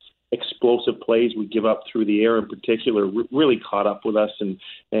explosive plays we give up through the air, in particular, really caught up with us. And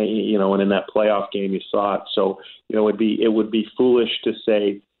in that playoff game, you saw it. So it would be foolish to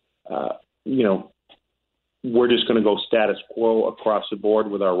say, we're just going to go status quo across the board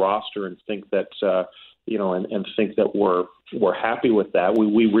with our roster and think that and think that we're happy with that.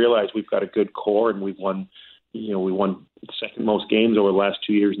 We realize we've got a good core, and we won second most games over the last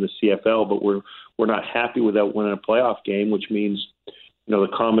 2 years in the CFL, but we're not happy without winning a playoff game, which means the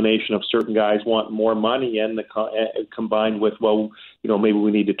combination of certain guys want more money and combined with, maybe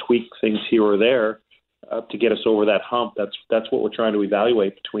we need to tweak things here or there to get us over that hump. That's what we're trying to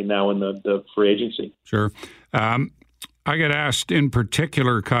evaluate between now and the free agency. Sure. I get asked in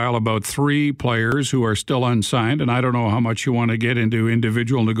particular, Kyle, about 3 players who are still unsigned, and I don't know how much you want to get into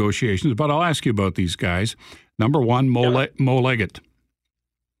individual negotiations, but I'll ask you about these guys. Number 1, Mo Leggett.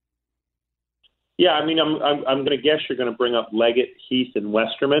 Yeah, I mean, I'm going to guess you're going to bring up Leggett, Heath, and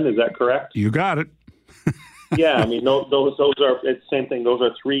Westerman. Is that correct? You got it. Yeah, I mean, those are it's the same thing. Those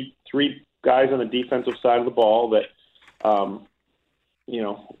are three guys on the defensive side of the ball that,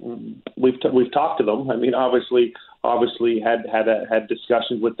 we've talked to them. I mean, obviously had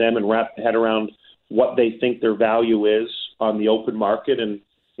discussions with them and wrapped the head around what they think their value is on the open market, and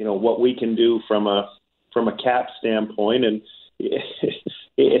what we can do from a cap standpoint. And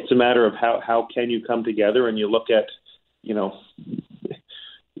it's a matter of how can you come together, and you look at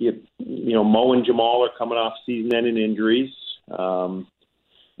Mo and Jamal are coming off season-ending injuries.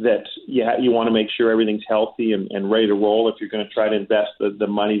 That you want to make sure everything's healthy and ready to roll. If you're going to try to invest the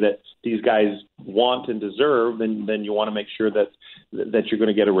money that these guys want and deserve, then you want to make sure that you're going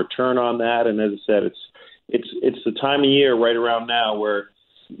to get a return on that. And as I said, it's the time of year right around now where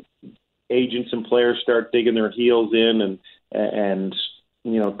agents and players start digging their heels in, and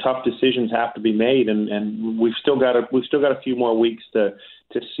tough decisions have to be made. And we've still got a few more weeks to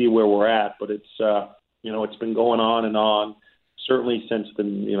see where we're at. But it's it's been going on and on. Certainly since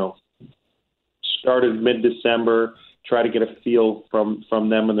the started mid-December, try to get a feel from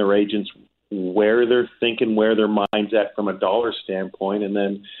them and their agents where they're thinking, where their mind's at from a dollar standpoint, and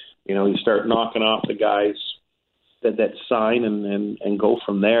then you start knocking off the guys that sign and go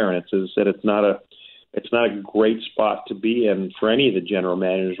from there. And it's it's not a great spot to be in for any of the general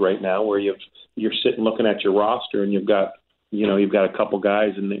managers right now, where you're sitting looking at your roster and you've got a couple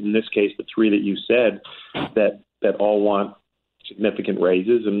guys, and in this case the 3 that you said that all want significant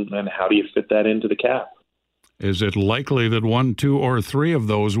raises, and how do you fit that into the cap? Is it likely that 1, 2, or 3 of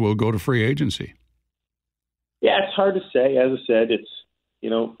those will go to free agency? Yeah, it's hard to say. As I said, it's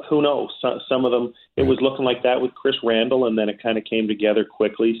who knows? Some of them, it was looking like that with Chris Randall, and then it kind of came together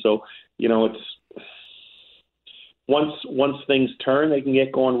quickly. So it's once things turn, they can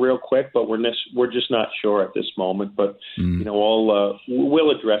get going real quick. But we're just not sure at this moment. But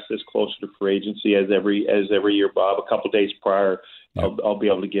we'll address this closer to free agency as every year, Bob. A couple of days prior, I'll be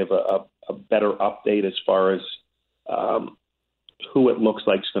able to give a better update as far as who it looks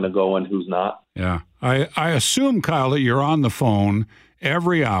like is going to go and who's not. Yeah, I assume, Kyle, that you're on the phone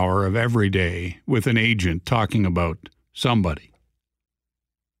every hour of every day with an agent talking about somebody.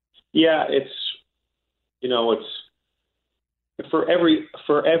 Yeah, it's for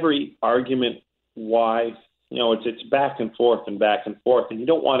every argument why, it's back and forth, and you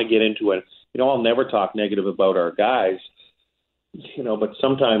don't want to get into it. I'll never talk negative about our guys, but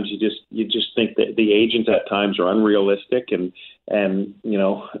sometimes you just think that the agents at times are unrealistic, and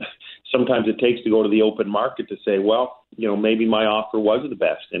sometimes it takes to go to the open market to say, well, maybe my offer was the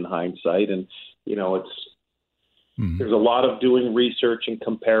best in hindsight. And there's a lot of doing research and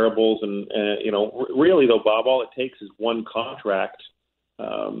comparables, and really though, Bob, all it takes is one contract.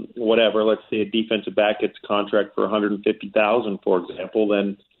 Whatever, let's say a defensive back gets a contract for $150,000, for example,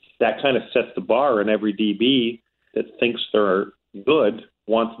 then that kind of sets the bar, and every DB that thinks they're good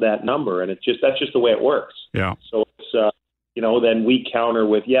wants that number, and that's just the way it works. Yeah. So it's then we counter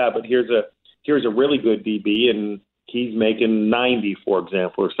with, but here's a really good DB, and he's making 90, for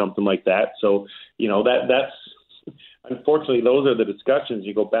example, or something like that. So that's unfortunately those are the discussions.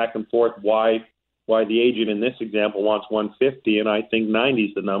 You go back and forth why the agent in this example wants 150, and I think 90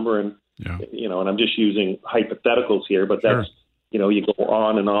 is the number, and and I'm just using hypotheticals here, but that's you go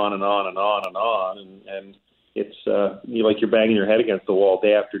on and on and on and on and on, and it's like you're banging your head against the wall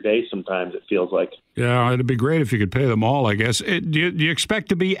day after day. Sometimes it feels like. Yeah, it'd be great if you could pay them all, I guess. Do you expect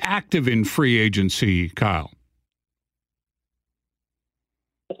to be active in free agency, Kyle?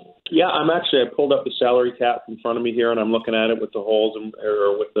 Yeah, I pulled up the salary cap in front of me here, and I'm looking at it with the holes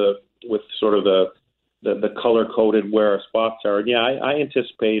with sort of the color coded where our spots are. And I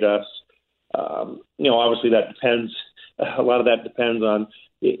anticipate us. Obviously that depends. A lot of that depends on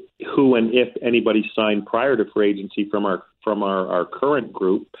who and if anybody signed prior to free agency from our current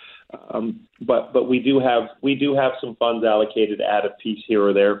group. But we do have some funds allocated to add a piece here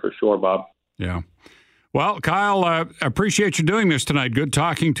or there for sure, Bob. Yeah. Well, Kyle, appreciate you doing this tonight. Good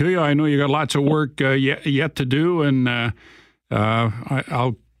talking to you. I know you got lots of work yet to do, and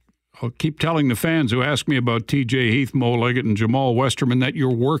I'll keep telling the fans who ask me about TJ Heath, Mo Leggett, and Jamal Westerman that you're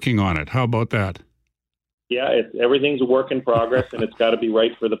working on it. How about that? Everything's a work in progress, and it's got to be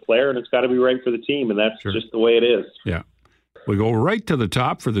right for the player, and it's got to be right for the team, and that's just the way it is. Yeah. We go right to the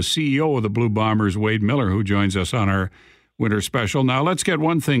top for the CEO of the Blue Bombers, Wade Miller, who joins us on our winter special. Now, let's get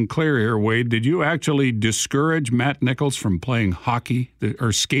one thing clear here, Wade. Did you actually discourage Matt Nichols from playing hockey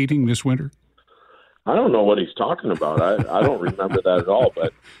or skating this winter? I don't know what he's talking about. I don't remember that at all,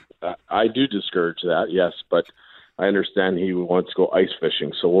 but I do discourage that, yes, but I understand he wants to go ice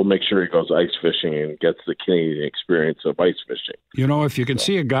fishing, so we'll make sure he goes ice fishing and gets the Canadian experience of ice fishing. You know, if you can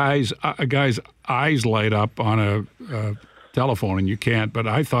see a guy's eyes light up on a telephone, and you can't, but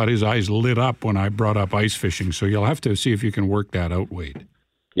I thought his eyes lit up when I brought up ice fishing, so you'll have to see if you can work that out, Wade.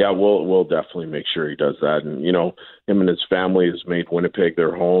 Yeah, we'll definitely make sure he does that. And, you know, him and his family has made Winnipeg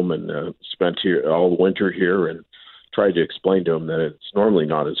their home and spent here all the winter here, and tried to explain to him that it's normally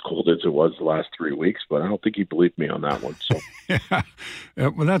not as cold as it was the last 3 weeks, but I don't think he believed me on that one. So,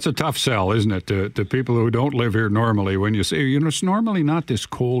 well, that's a tough sell, isn't it, to people who don't live here normally? When you say, you know, it's normally not this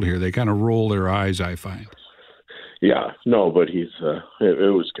cold here, they kind of roll their eyes, I find. Yeah, no, but he's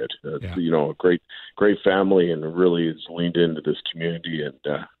it was good. You know, a great family, and really has leaned into this community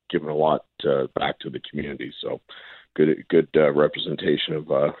and given a lot back to the community. So, good representation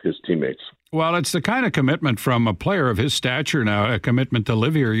of his teammates. Well, it's the kind of commitment from a player of his stature now, a commitment to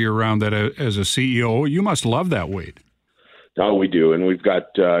live here year-round, that as a CEO, you must love that, Wade. Oh, we do, and we've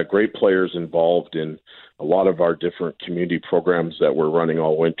got great players involved in a lot of our different community programs that we're running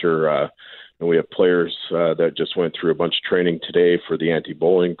all winter. And we have players that just went through a bunch of training today for the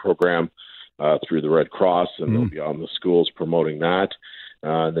anti-bullying program through the Red Cross, and they'll be on the schools promoting that.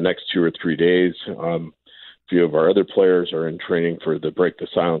 The next 2 or 3 days, a few of our other players are in training for the Break the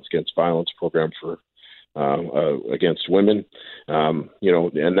Silence Against Violence program for against women. You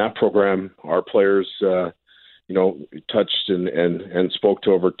know, and that program, our players, you know, touched and spoke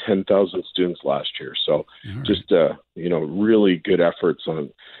to over 10,000 students last year. So just, you know, really good efforts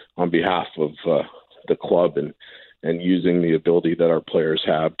on behalf of the club and using the ability that our players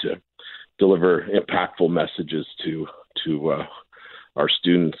have to deliver impactful messages to our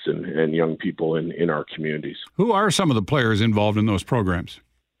students and young people in our communities. Who are some of the players involved in those programs?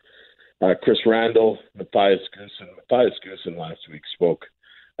 Chris Randall, Matthias Goosen. Matthias Goosen last week spoke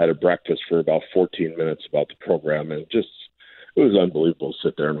at a breakfast for about 14 minutes about the program, and it was unbelievable to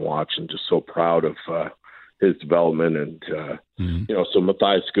sit there and watch, and just so proud of his development. And you know, so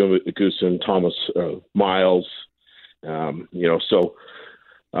Matthias Goosen, Thomas Miles, you know, so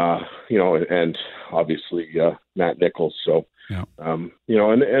you know, and obviously Matt Nichols. So you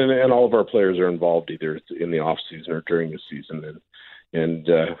know, and all of our players are involved either in the off season or during the season, and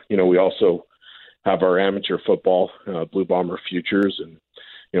you know, we also have our amateur football, Blue Bomber Futures, and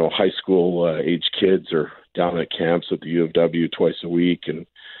you know, high school age kids are down at camps at the U of W twice a week, and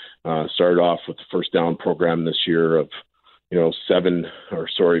started off with the First Down program this year of, you know,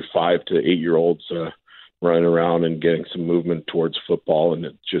 5 to 8 year olds running around and getting some movement towards football, and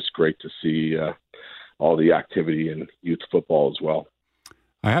it's just great to see all the activity in youth football as well.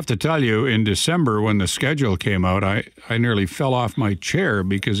 I have to tell you, in December when the schedule came out, I nearly fell off my chair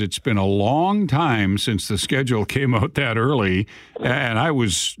because it's been a long time since the schedule came out that early, and I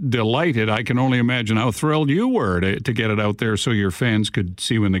was delighted. I can only imagine how thrilled you were to get it out there so your fans could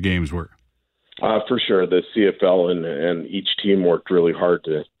see when the games were. For sure. The CFL and each team worked really hard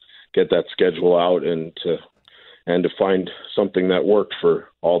to get that schedule out and to find something that worked for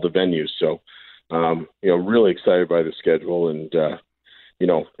all the venues. So, you know, really excited by the schedule, and you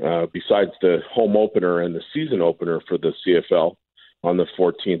know, besides the home opener and the season opener for the CFL on the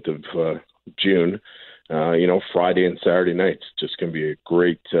 14th of June, you know, Friday and Saturday nights, just going to be a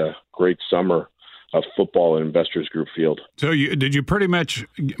great summer of football in Investors Group Field. So did you pretty much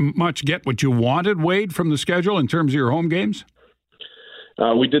get what you wanted, Wade, from the schedule in terms of your home games?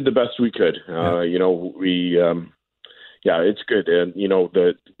 We did the best we could. You know, it's good. And, you know,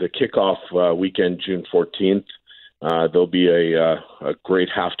 the kickoff weekend, June 14th, there'll be a great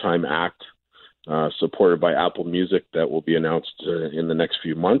halftime act supported by Apple Music that will be announced in the next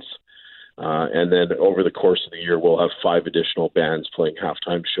few months. And then over the course of the year, we'll have 5 additional bands playing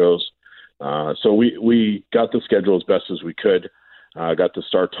halftime shows. So we got the schedule as best as we could, got the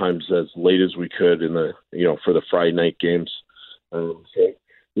start times as late as we could in the, you know, for the Friday night games. So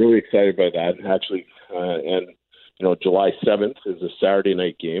really excited by that. Actually, and, you know, July 7th is a Saturday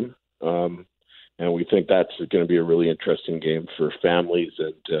night game. And we think that's going to be a really interesting game for families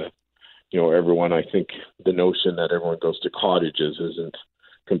and, you know, everyone. I think the notion that everyone goes to cottages isn't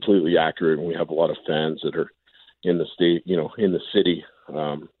completely accurate. And we have a lot of fans that are in the state, you know, in the city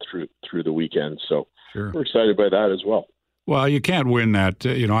through the weekend. So we're excited by that as well. Well, you can't win that.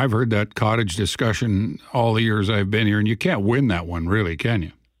 I've heard that cottage discussion all the years I've been here, and you can't win that one, really, can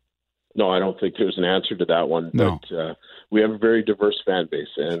you? No, I don't think there's an answer to that one. No. But we have a very diverse fan base,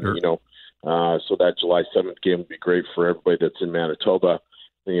 and Sure. so that July 7th game would be great for everybody that's in Manitoba.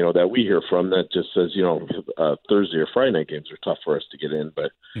 That we hear from that just says, Thursday or Friday night games are tough for us to get in,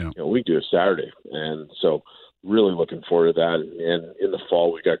 but we do a Saturday, and so really looking forward to that. And in the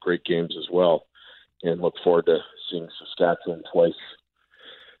fall, we got great games as well, and look forward to seeing Saskatchewan twice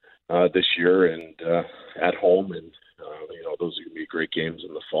this year and at home, and those are going to be great games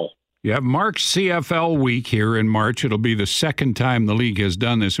in the fall. You have Mark's CFL week here in March. It'll be the second time the league has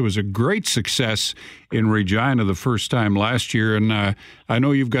done this. It was a great success in Regina the first time last year, and I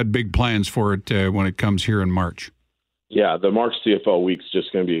know you've got big plans for it when it comes here in March. Yeah, the March CFL week's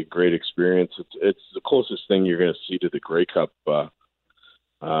just going to be a great experience. It's the closest thing you're going to see to the Grey Cup Fan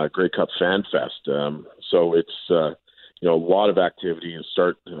Fest. So it's a lot of activity. You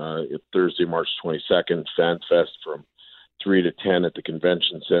start Thursday, March 22nd, Fan Fest from 3 to 10 at the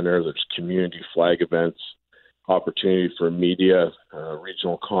convention center. There's community flag events, opportunity for media,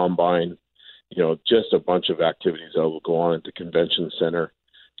 regional combine, just a bunch of activities that will go on at the convention center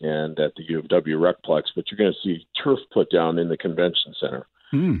and at the U of W Recplex. But you're going to see turf put down in the convention center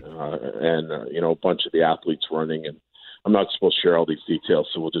and a bunch of the athletes running. And I'm not supposed to share all these details,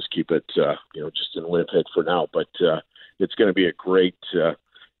 so we'll just keep it, just in Winnipeg for now. But it's going to be a great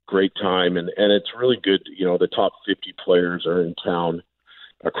time, and it's really good. The top 50 players are in town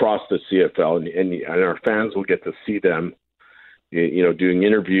across the CFL, and our fans will get to see them, doing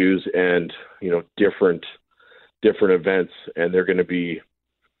interviews and different events, and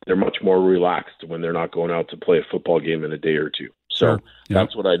they're much more relaxed when they're not going out to play a football game in a day or two. So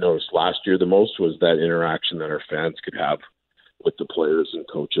That's what I noticed last year the most, was that interaction that our fans could have with the players and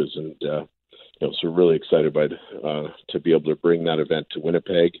coaches, and so we're really excited to be able to bring that event to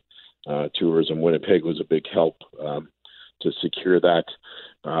Winnipeg. Tourism Winnipeg was a big help to secure that.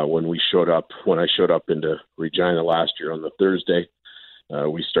 When I showed up into Regina last year on the Thursday,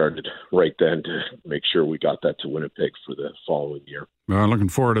 we started right then to make sure we got that to Winnipeg for the following year. Well, looking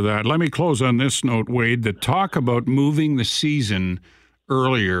forward to that. Let me close on this note, Wade. The talk about moving the season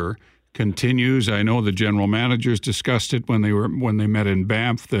earlier continues. I know the general managers discussed it when they met in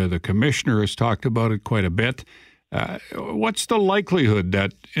Banff. The commissioner has talked about it quite a bit. What's the likelihood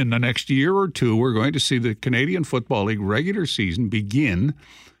that in the next year or two we're going to see the Canadian Football League regular season begin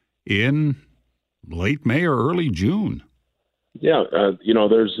in late May or early June? Yeah,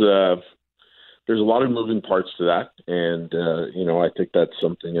 there's a lot of moving parts to that, and I think that's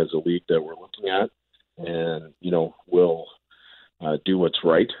something as a league that we're looking at, and we'll do what's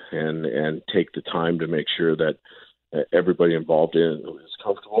right and take the time to make sure that everybody involved in it is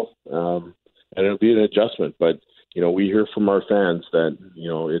comfortable, and it'll be an adjustment, but we hear from our fans that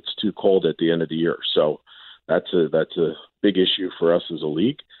it's too cold at the end of the year, so that's a big issue for us as a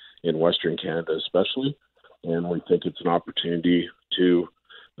league in Western Canada especially, and we think it's an opportunity to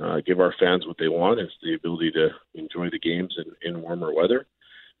give our fans what they want, is the ability to enjoy the games in warmer weather.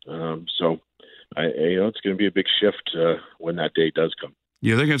 So it's going to be a big shift when that day does come.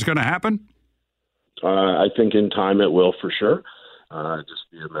 You think it's going to happen? I think in time it will, for sure.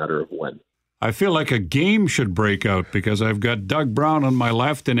 Just be a matter of when. I feel like a game should break out because I've got Doug Brown on my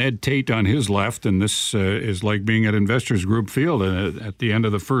left and Ed Tait on his left, and this is like being at Investors Group Field at the end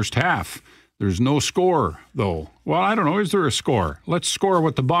of the first half. There's no score, though. Well, I don't know. Is there a score? Let's score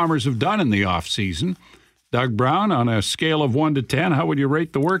what the Bombers have done in the offseason. Doug Brown, on a scale of 1 to 10, how would you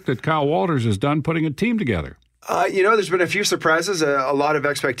rate the work that Kyle Walters has done putting a team together? There's been a few surprises, a lot of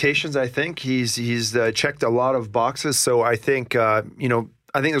expectations, I think. He's checked a lot of boxes, so I think, I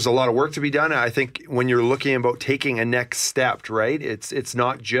think there's a lot of work to be done. I think when you're looking about taking a next step, right, it's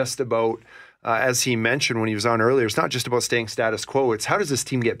not just about, as he mentioned when he was on earlier, it's not just about staying status quo. It's how does this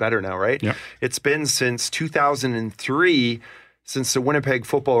team get better now, right? Yep. It's been since 2003 since the Winnipeg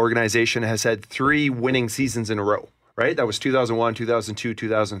Football Organization has had 3 winning seasons in a row. Right? That was 2001, 2002,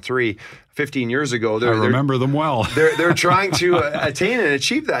 2003. 15 years ago. I remember them well. They're trying to attain and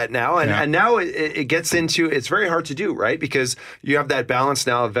achieve that now. And now it gets into, it's very hard to do, right? Because you have that balance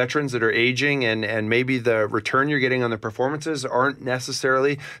now of veterans that are aging and maybe the return you're getting on the performances aren't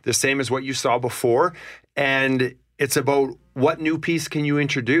necessarily the same as what you saw before. And it's about what new piece can you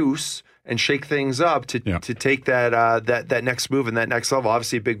introduce and shake things up to take that next move and that next level.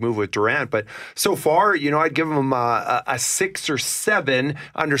 Obviously, a big move with Durant, but so far, I'd give him a 6 or 7,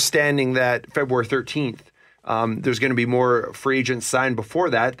 understanding that February 13th there's going to be more free agents signed before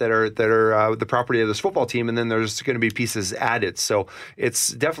that are the property of this football team, and then there's going to be pieces added. So it's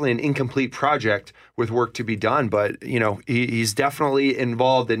definitely an incomplete project with work to be done, but he's definitely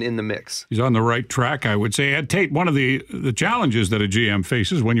involved and in the mix. He's on the right track, I would say. Tait, one of the challenges that a GM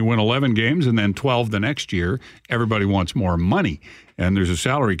faces when you win 11 games and then 12 the next year, everybody wants more money, and there's a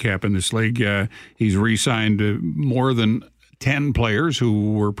salary cap in this league. He's re-signed more than 10 players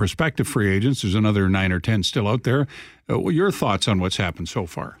who were prospective free agents. There's another 9 or 10 still out there. Your thoughts on what's happened so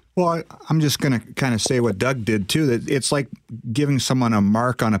far? Well, I'm just going to kind of say what Doug did, too, that it's like giving someone a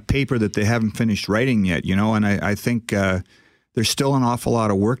mark on a paper that they haven't finished writing yet, and I think there's still an awful lot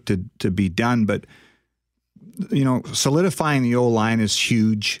of work to be done. But, solidifying the O-line is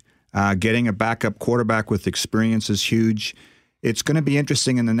huge. Getting a backup quarterback with experience is huge. It's going to be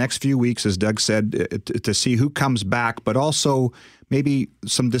interesting in the next few weeks, as Doug said, to see who comes back, but also maybe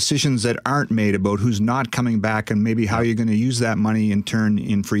some decisions that aren't made about who's not coming back and maybe how you're going to use that money in turn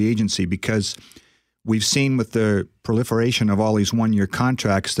in free agency, because we've seen with the proliferation of all these one-year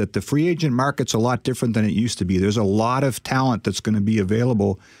contracts that the free agent market's a lot different than it used to be. There's a lot of talent that's going to be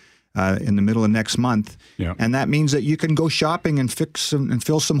available in the middle of next month, and that means that you can go shopping and fix and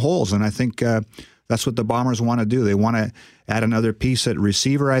fill some holes, and I think that's what the Bombers want to do. They want to add another piece at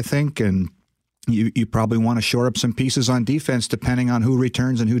receiver, I think, and you probably want to shore up some pieces on defense depending on who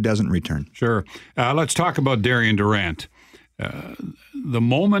returns and who doesn't return. Sure. Let's talk about Darian Durant. The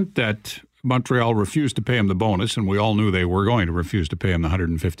moment that Montreal refused to pay him the bonus, and we all knew they were going to refuse to pay him the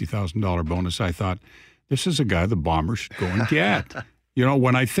 $150,000 bonus, I thought, this is a guy the Bombers should go and get.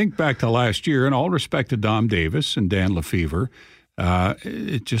 When I think back to last year, in all respect to Dom Davis and Dan Lefevre,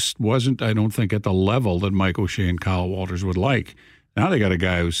 it just wasn't, I don't think, at the level that Mike O'Shea and Kyle Walters would like. Now they got a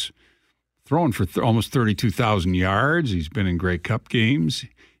guy who's throwing for almost 32,000 yards. He's been in Grey Cup games.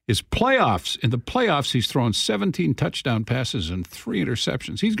 In the playoffs, he's thrown 17 touchdown passes and 3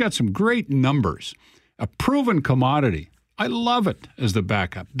 interceptions. He's got some great numbers. A proven commodity. I love it as the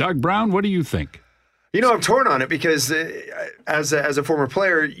backup. Doug Brown, what do you think? I'm torn on it because as a former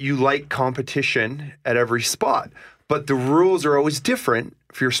player, you like competition at every spot. But the rules are always different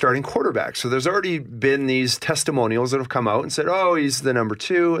for your starting quarterback. So there's already been these testimonials that have come out and said, oh, he's the number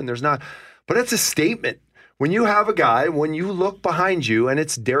 2, and there's not. But it's a statement. When you have a guy, when you look behind you, and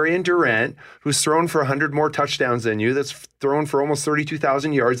it's Darian Durant, who's thrown for 100 more touchdowns than you, that's thrown for almost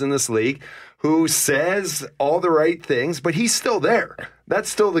 32,000 yards in this league, who says all the right things, but he's still there. That's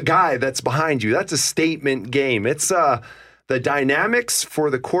still the guy that's behind you. That's a statement game. It's the dynamics for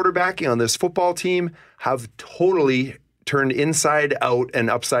the quarterbacking on this football team have totally turned inside out and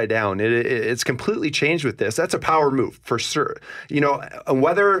upside down. It's completely changed with this. That's a power move for sure.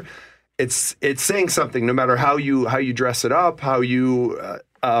 Whether it's saying something, no matter how you dress it up, how you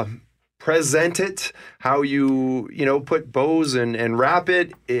present it, how you put bows and wrap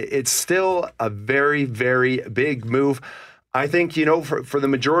it. It's still a very, very big move. I think, for the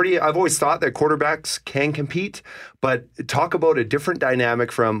majority, I've always thought that quarterbacks can compete, but talk about a different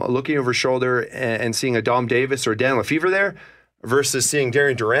dynamic from looking over shoulder and seeing a Dom Davis or Dan Lefevre there versus seeing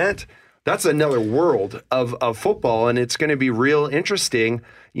Darian Durant. That's another world of football, and it's going to be real interesting,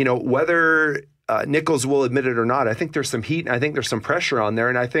 whether Nichols will admit it or not. I think there's some heat, and I think there's some pressure on there,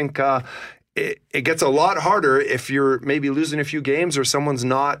 and I think it gets a lot harder if you're maybe losing a few games or someone's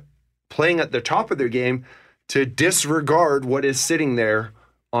not playing at the top of their game to disregard what is sitting there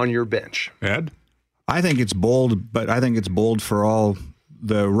on your bench. Ed? I think it's bold, but I think it's bold for all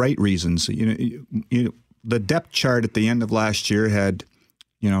the right reasons. The depth chart at the end of last year had,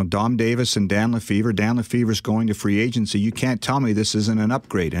 Dom Davis and Dan Lefevre. Dan Lefevre's going to free agency. You can't tell me this isn't an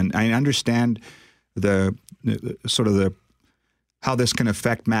upgrade. And I understand the how this can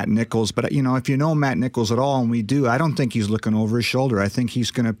affect Matt Nichols. But, if you know Matt Nichols at all, and we do, I don't think he's looking over his shoulder. I think he's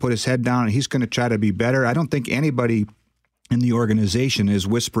going to put his head down and he's going to try to be better. I don't think anybody in the organization is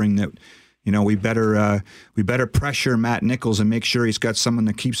whispering that, we better pressure Matt Nichols and make sure he's got someone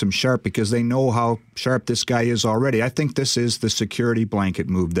that keeps him sharp, because they know how sharp this guy is already. I think this is the security blanket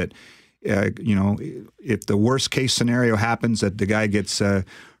move that, if the worst case scenario happens that the guy gets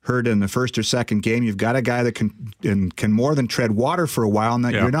hurt in the first or second game, you've got a guy that can more than tread water for a while, and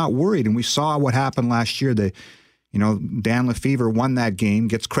that you're not worried. And we saw what happened last year. Dan Lefevre won that game,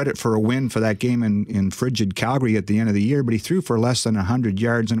 gets credit for a win for that game in frigid Calgary at the end of the year, but he threw for less than 100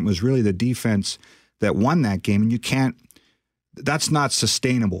 yards, and it was really the defense that won that game. And that's not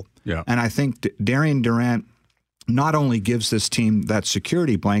sustainable. Yeah. And I think Darian Durant not only gives this team that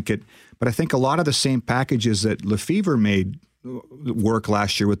security blanket, but I think a lot of the same packages that Lefevre made work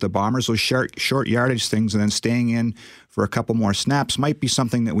last year with the Bombers, those short yardage things, and then staying in for a couple more snaps might be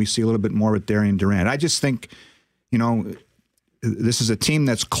something that we see a little bit more with Darian Durant. I just think, this is a team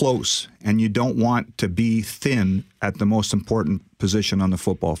that's close, and you don't want to be thin at the most important position on the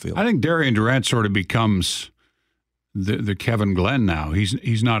football field. I think Darian Durant sort of becomes the Kevin Glenn now.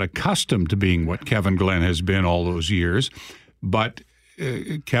 He's not accustomed to being what Kevin Glenn has been all those years, but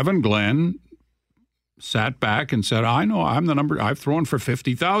Kevin Glenn sat back and said, I know I'm the number, I've thrown for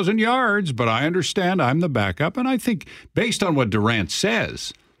 50,000 yards, but I understand I'm the backup. And I think based on what Durant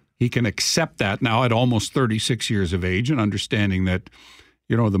says, he can accept that now at almost 36 years of age and understanding that,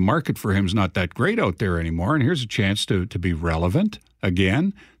 the market for him is not that great out there anymore. And here's a chance to be relevant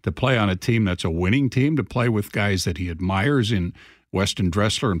again, to play on a team that's a winning team, to play with guys that he admires in Weston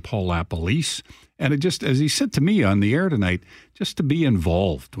Dressler and Paul LaPolice. And it just, as he said to me on the air tonight, just to be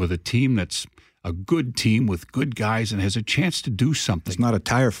involved with a team that's a good team with good guys and has a chance to do something. It's not a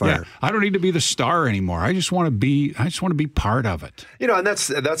tire fire. Yeah, I don't need to be the star anymore. I just want to be part of it. And that's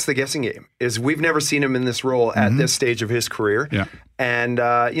the guessing game. Is we've never seen him in this role at this stage of his career. Yeah. And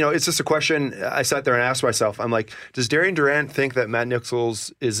it's just a question I sat there and asked myself. I'm like, does Darian Durant think that Matt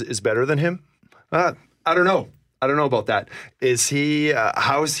Nichols is better than him? I don't know. I don't know about that. Is he?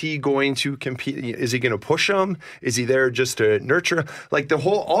 How is he going to compete? Is he going to push him? Is he there just to nurture? Like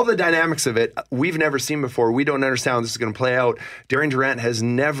all the dynamics of it, we've never seen before. We don't understand how this is going to play out. Darian Durant has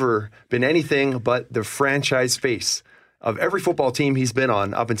never been anything but the franchise face of every football team he's been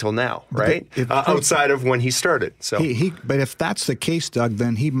on up until now, right? Outside of when he started. So, but if that's the case, Doug,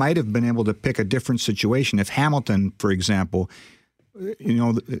 then he might have been able to pick a different situation. If Hamilton, for example.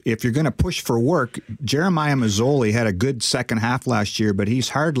 If you're going to push for work, Jeremiah Mazzoli had a good second half last year, but he's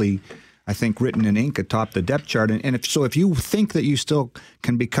hardly, I think, written in ink atop the depth chart. And if you think that you still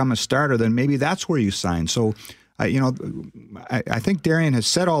can become a starter, then maybe that's where you sign. So, I think Darian has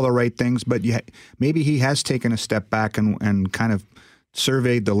said all the right things, but maybe he has taken a step back and kind of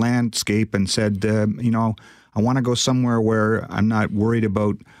surveyed the landscape and said, I want to go somewhere where I'm not worried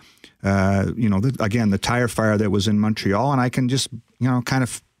about again, the tire fire that was in Montreal, and I can just, kind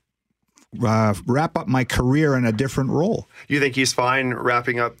of wrap up my career in a different role. You think he's fine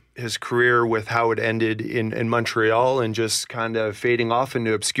wrapping up his career with how it ended in Montreal and just kind of fading off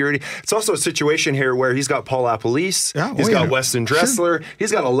into obscurity? It's also a situation here where he's got Paul LaPolice, he's got Weston Dressler,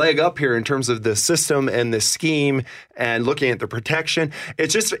 he's got a leg up here in terms of the system and the scheme and looking at the protection.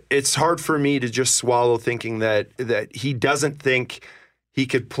 It's hard for me to just swallow thinking that he doesn't think he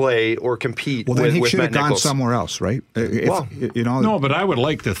could play or compete with Matt Nichols. Well, then he should have gone somewhere else, right? No, but I would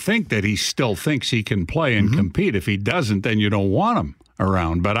like to think that he still thinks he can play and compete. If he doesn't, then you don't want him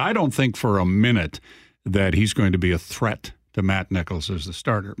around. But I don't think for a minute that he's going to be a threat to Matt Nichols as the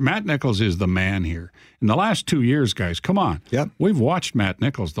starter. Matt Nichols is the man here. In the last 2 years, guys, come on. Yep. We've watched Matt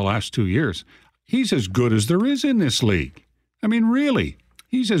Nichols the last 2 years. He's as good as there is in this league. I mean, really.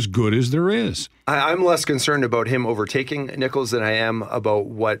 He's as good as there is. I'm less concerned about him overtaking Nichols than I am about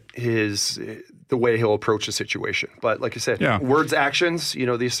the way he'll approach the situation. But like I said, words, actions,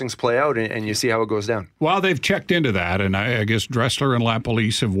 these things play out and you see how it goes down. Well, they've checked into that, and I guess Dressler and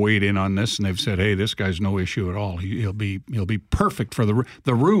LaPolice have weighed in on this, and they've said, hey, this guy's no issue at all. He'll be perfect for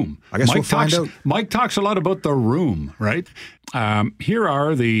the room. I guess we'll find out. Mike talks a lot about the room, right? Here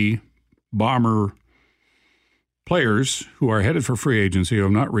are the Bomber players who are headed for free agency who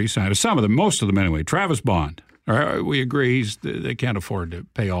have not re-signed. Some of them, most of them anyway. Travis Bond. We agree they can't afford to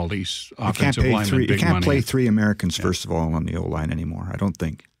pay all these offensive linemen big money. You can't play three Americans, first of all, on the O-line anymore, I don't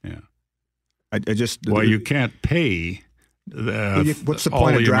think. Yeah. You can't pay what's the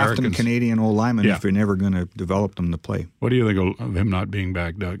point of drafting Americans. Canadian O-linemen if you're never going to develop them to play? What do you think of him not being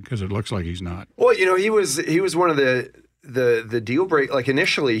back, Doug? Because it looks like he's not. Well, he was one of the deal break. Like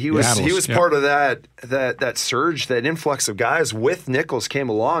initially, he was part of that surge, that influx of guys with Nichols came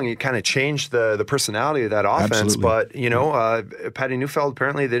along. He kind of changed the personality of that offense. Absolutely. But Patty Neufeld,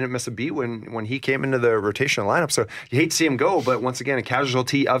 apparently they didn't miss a beat when he came into the rotational lineup. So you hate to see him go, but once again, a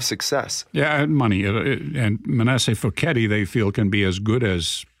casualty of success. Yeah, and money. And Manasseh Fouquetti, they feel, can be as good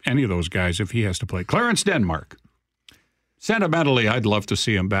as any of those guys if he has to play. Clarence Denmark. Sentimentally, I'd love to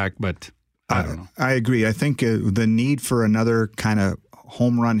see him back, but I don't know. I agree. I think the need for another kind of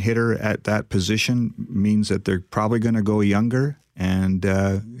home run hitter at that position means that they're probably going to go younger, and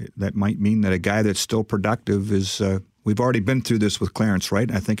that might mean that a guy that's still productive is we've already been through this with Clarence, right?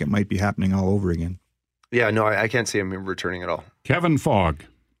 I think it might be happening all over again. Yeah, no, I can't see him returning at all. Kevin Fogg.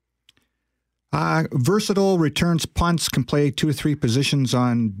 Versatile, returns punts, can play 2 or 3 positions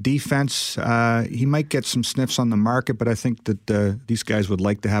on defense. He might get some sniffs on the market, but I think that these guys would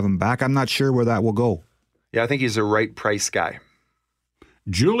like to have him back. I'm not sure where that will go. Yeah, I think he's a right price guy.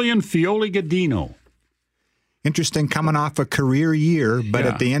 Julian Fioli-Gadino. Interesting, coming off a career year, but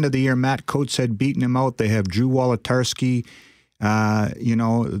at the end of the year, Matt Coates had beaten him out. They have Drew Wolodarski.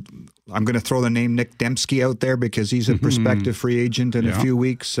 I'm going to throw the name Nick Dembski out there because he's a prospective free agent in a few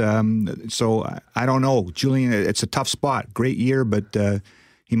weeks. So I don't know. Julian, it's a tough spot. Great year, but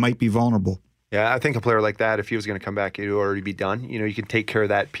he might be vulnerable. Yeah, I think a player like that, if he was going to come back, it would already be done. You can take care of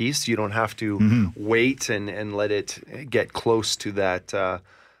that piece. You don't have to wait and let it get close to that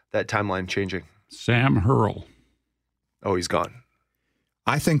timeline changing. Sam Hurl. Oh, he's gone.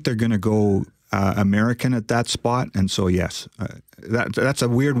 I think they're going to go American at that spot, and so yes, that's a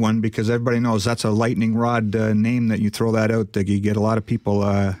weird one because everybody knows that's a lightning rod name that you throw that out. That you get a lot of people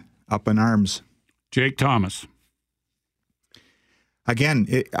up in arms. Jake Thomas. Again,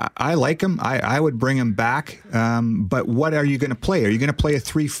 I like him. I would bring him back. But what are you going to play? Are you going to play a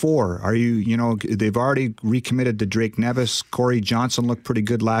 3-4? Are you, they've already recommitted to Drake Nevis. Corey Johnson looked pretty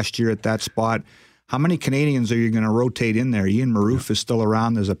good last year at that spot. How many Canadians are you going to rotate in there? Ian Maroof is still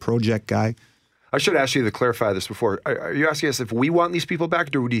around as a project guy. I should ask you to clarify this before. Are you asking us if we want these people back,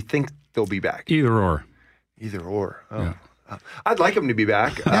 or do you think they'll be back? Either or. Either or. Oh. Yeah. I'd like him to be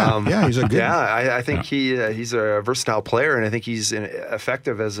back. He's a good. Yeah, I think he's a versatile player, and I think he's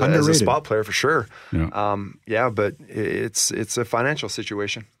effective as a spot player for sure. Yeah, but it's a financial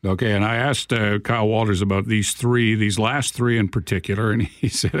situation. Okay, and I asked Kyle Walters about these last three in particular, and he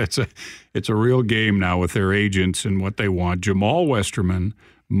said it's a real game now with their agents and what they want. Jamal Westerman,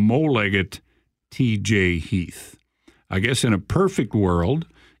 Mo Leggett, T.J. Heath. I guess in a perfect world,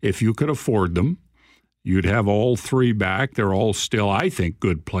 if you could afford them, you'd have all three back. They're all still, I think,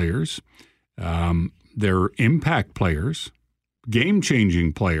 good players. They're impact players,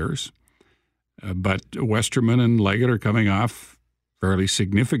 game-changing players. But Westerman and Leggett are coming off fairly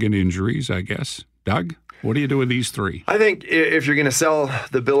significant injuries, I guess. Doug, what do you do with these three? I think if you're going to sell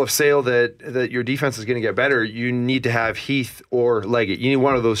the bill of sale that your defense is going to get better, you need to have Heath or Leggett. You need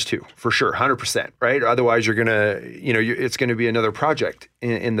one of those two for sure, 100%, right? Otherwise, you're going to, it's going to be another project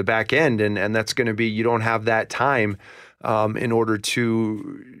in the back end, and that's going to be, you don't have that time in order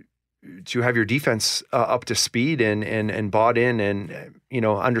to have your defense up to speed and bought in and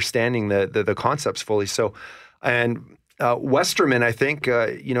understanding the concepts fully. So, and Westerman, I think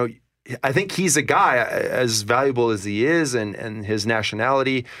I think he's a guy, as valuable as he is and his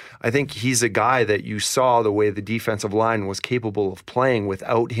nationality, I think he's a guy that you saw the way the defensive line was capable of playing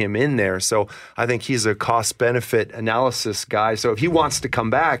without him in there. So I think he's a cost-benefit analysis guy. So if he wants to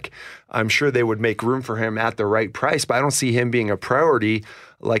come back, I'm sure they would make room for him at the right price, but I don't see him being a priority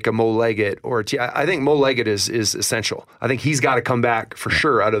like a Mo Leggett or I think Mo Leggett is essential. I think he's got to come back for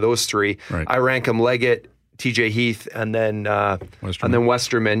sure out of those three. Right. I rank him Leggett, T.J. Heath, and then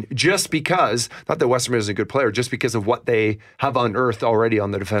Westerman, just because, not that Westerman is a good player, just because of what they have unearthed already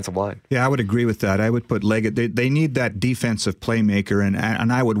on the defensive line. Yeah, I would agree with that. I would put Leggett. They need that defensive playmaker,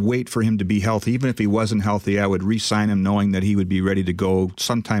 and I would wait for him to be healthy. Even if he wasn't healthy, I would re-sign him knowing that he would be ready to go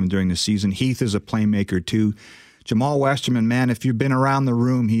sometime during the season. Heath is a playmaker too. Jamal Westerman, man, if you've been around the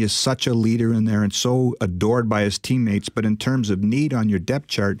room, he is such a leader in there and so adored by his teammates. But in terms of need on your depth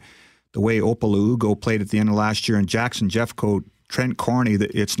chart, the way Opalaugo played at the end of last year and Jackson Jeffcoat, Trent Corney,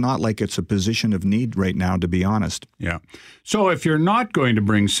 it's not like it's a position of need right now, to be honest. Yeah. So if you're not going to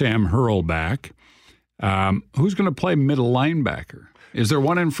bring Sam Hurl back, who's going to play middle linebacker? Is there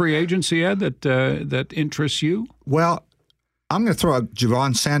one in free agency, Ed, that interests you? Well, I'm going to throw out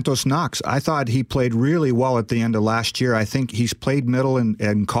Javon Santos-Knox. I thought he played really well at the end of last year. I think he's played middle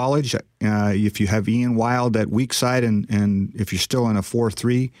in college. If you have Ian Wild at weak side and if you're still in a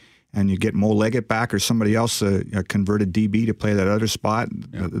 4-3, and you get Mo Leggett back or somebody else, a converted DB to play that other spot,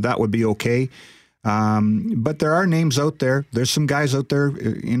 that would be okay. But there are names out there. There's some guys out there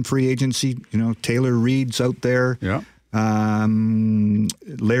in free agency. Taylor Reed's out there. Yeah.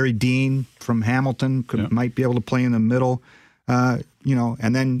 Larry Dean from Hamilton might be able to play in the middle. And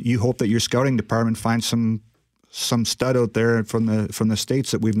then you hope that your scouting department finds some stud out there from the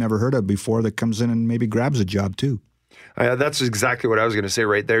States that we've never heard of before that comes in and maybe grabs a job too. That's exactly what I was going to say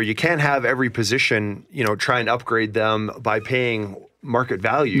right there. You can't have every position, try and upgrade them by paying market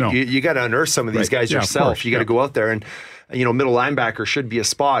value. No. You got to unearth some of these guys yourself. You got to go out there and, middle linebacker should be a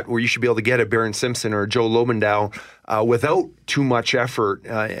spot where you should be able to get a Barron Simpson or a Joe Lobendow without too much effort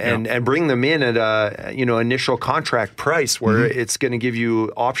and bring them in at a, initial contract price where it's going to give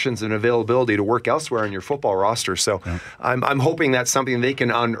you options and availability to work elsewhere on your football roster. So I'm hoping that's something they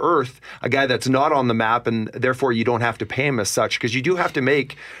can unearth, a guy that's not on the map, and therefore you don't have to pay him as such, because you do have to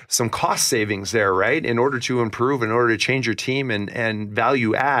make some cost savings there, right, in order to improve, in order to change your team and and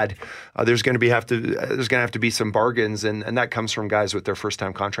value add, there's going to have to be some bargains, and that comes from guys with their first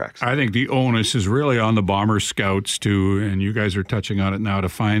time contracts. I think the onus is really on the Bombers scouts to, and you guys are touching on it now, to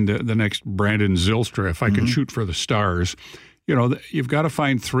find the next Brandon Zylstra. If I can shoot for the stars, you've got to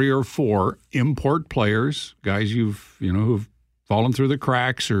find 3 or 4 import players, guys who've fallen through the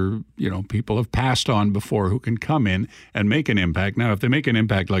cracks, or people have passed on before, who can come in and make an impact. Now, if they make an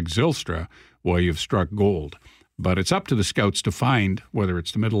impact like Zylstra, well, you've struck gold. But it's up to the scouts to find whether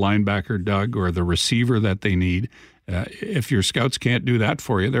it's the middle linebacker, Doug, or the receiver that they need. If your scouts can't do that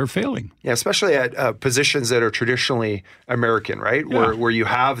for you, they're failing. Yeah, especially at positions that are traditionally American, right? Yeah. Where you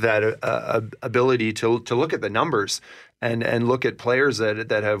have that ability to look at the numbers and look at players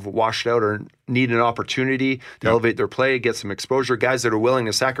that have washed out or need an opportunity to elevate their play, get some exposure. Guys that are willing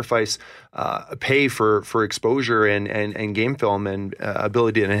to sacrifice pay for exposure and game film and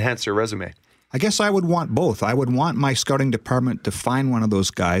ability to enhance their resume. I guess I would want both. I would want my scouting department to find one of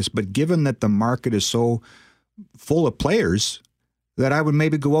those guys, but given that the market is so full of players, that I would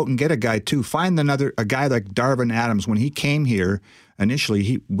maybe go out and get a guy too. Find a guy like Darvin Adams. When he came here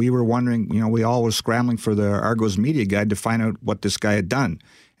initially, we were wondering, we all were scrambling for the Argos media guide to find out what this guy had done.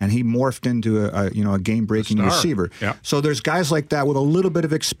 And he morphed into a game-breaking receiver. Yeah. So there's guys like that with a little bit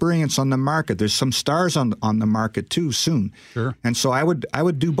of experience on the market. There's some stars on the market too soon. Sure. And so I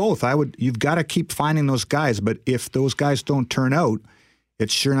would do both. You've got to keep finding those guys, but if those guys don't turn out,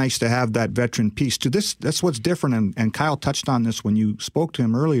 it's sure nice to have that veteran piece. That's what's different, and Kyle touched on this when you spoke to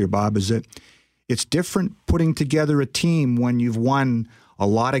him earlier, Bob, is that it's different putting together a team when you've won a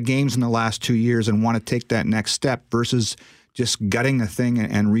lot of games in the last 2 years and want to take that next step versus just gutting a thing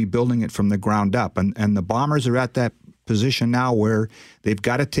and rebuilding it from the ground up. And the Bombers are at that position now where they've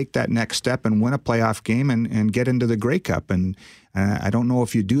got to take that next step and win a playoff game and get into the Grey Cup. And I don't know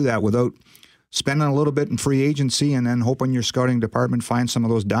if you do that without spending a little bit in free agency and then hoping your scouting department finds some of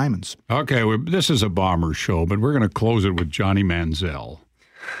those diamonds. Okay, this is a Bombers show, but we're going to close it with Johnny Manziel.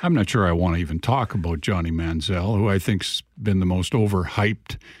 I'm not sure I want to even talk about Johnny Manziel, who I think's been the most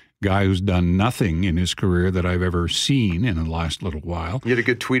overhyped guy who's done nothing in his career that I've ever seen in the last little while. You had a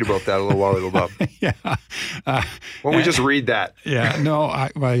good tweet about that a little while ago, Bob. Yeah. Why don't we just read that? Yeah, no,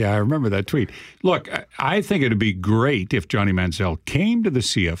 I remember that tweet. Look, I think it'd be great if Johnny Manziel came to the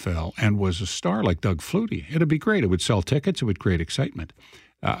CFL and was a star like Doug Flutie. It'd be great. It would sell tickets. It would create excitement.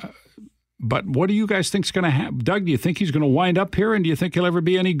 But what do you guys think's going to happen? Doug, do you think he's going to wind up here, and do you think he'll ever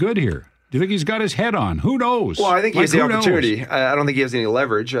be any good here? Do you think he's got his head on? Who knows? Well, I think he has the opportunity. I don't think he has any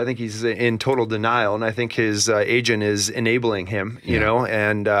leverage. I think he's in total denial, and I think his agent is enabling him,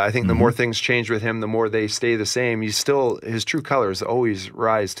 and I think the more things change with him, the more they stay the same. His true colors always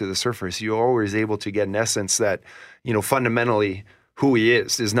rise to the surface. You're always able to get an essence that, fundamentally who he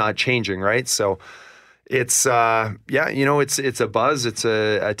is not changing, right? So it's, it's a buzz. It's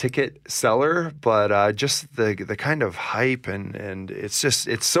a ticket seller, but just the kind of hype and it's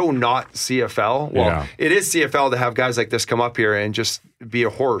so not CFL. Well, It is CFL to have guys like this come up here and just be a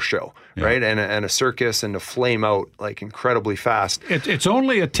horror show, right? And a circus, and to flame out like incredibly fast. It's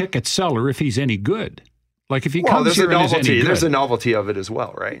only a ticket seller if he's any good. Like if he comes here and is any good. There's a novelty of it as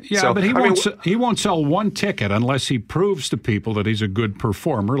well, right? Yeah, so, but he won't sell one ticket unless he proves to people that he's a good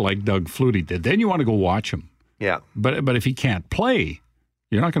performer, like Doug Flutie did. Then you want to go watch him. Yeah, but if he can't play,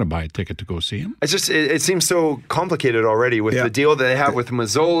 you're not going to buy a ticket to go see him. It's just it seems so complicated already with the deal that they have with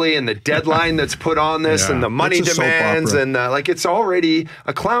Mazzoli and the deadline that's put on this and the money demands and it's already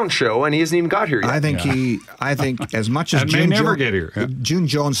a clown show, and he hasn't even got here yet. I think as much as June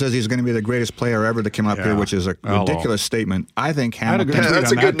Jones says he's going to be the greatest player ever to come up here, which is a ridiculous statement. I think Hamilton.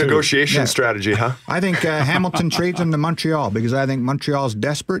 That's a good negotiation strategy, huh? I think Hamilton trades him to Montreal because I think Montreal's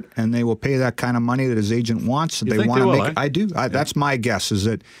desperate and they will pay that kind of money that his agent wants. They want to make. I do. That's my guess. Is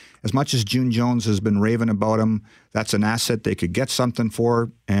that as much as June Jones has been raving about him, that's an asset they could get something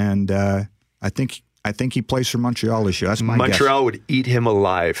for, and I think he plays for Montreal this year. That's my guess. Montreal would eat him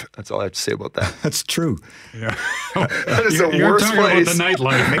alive. That's all I have to say about that. That's true. Yeah, that is the worst place. About the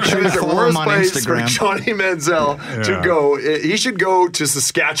nightlife. Make sure you follow him on Instagram. For Johnny Manziel to go. He should go to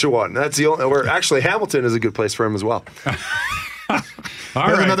Saskatchewan. That's the only. Where actually Hamilton is a good place for him as well.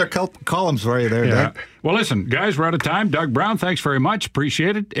 There's another columns for you there, Doug. Well, listen, guys, we're out of time. Doug Brown, thanks very much.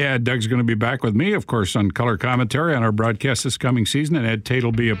 Appreciate it. Doug's going to be back with me, of course, on color commentary on our broadcast this coming season. And Ed Tait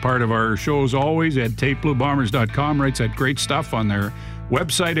will be a part of our show as always. Tait.bluebombers.com writes that great stuff on their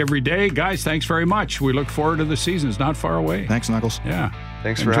website every day. Guys, thanks very much. We look forward to the season. It's not far away. Thanks, Nichols. Yeah.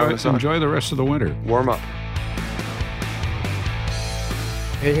 Thanks for having us on. Enjoy the rest of the winter. Warm up.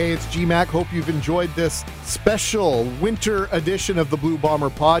 Hey, it's G-Mac. Hope you've enjoyed this special winter edition of the Blue Bomber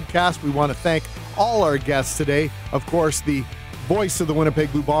podcast. We want to thank all our guests today. Of course, the voice of the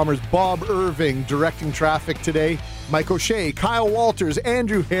Winnipeg Blue Bombers, Bob Irving, directing traffic today. Mike O'Shea, Kyle Walters,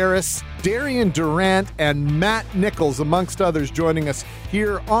 Andrew Harris, Darian Durant, and Matt Nichols, amongst others, joining us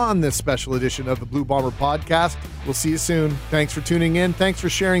here on this special edition of the Blue Bomber Podcast. We'll see you soon. Thanks for tuning in. Thanks for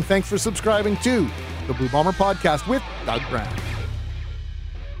sharing. Thanks for subscribing to the Blue Bomber Podcast with Doug Brown.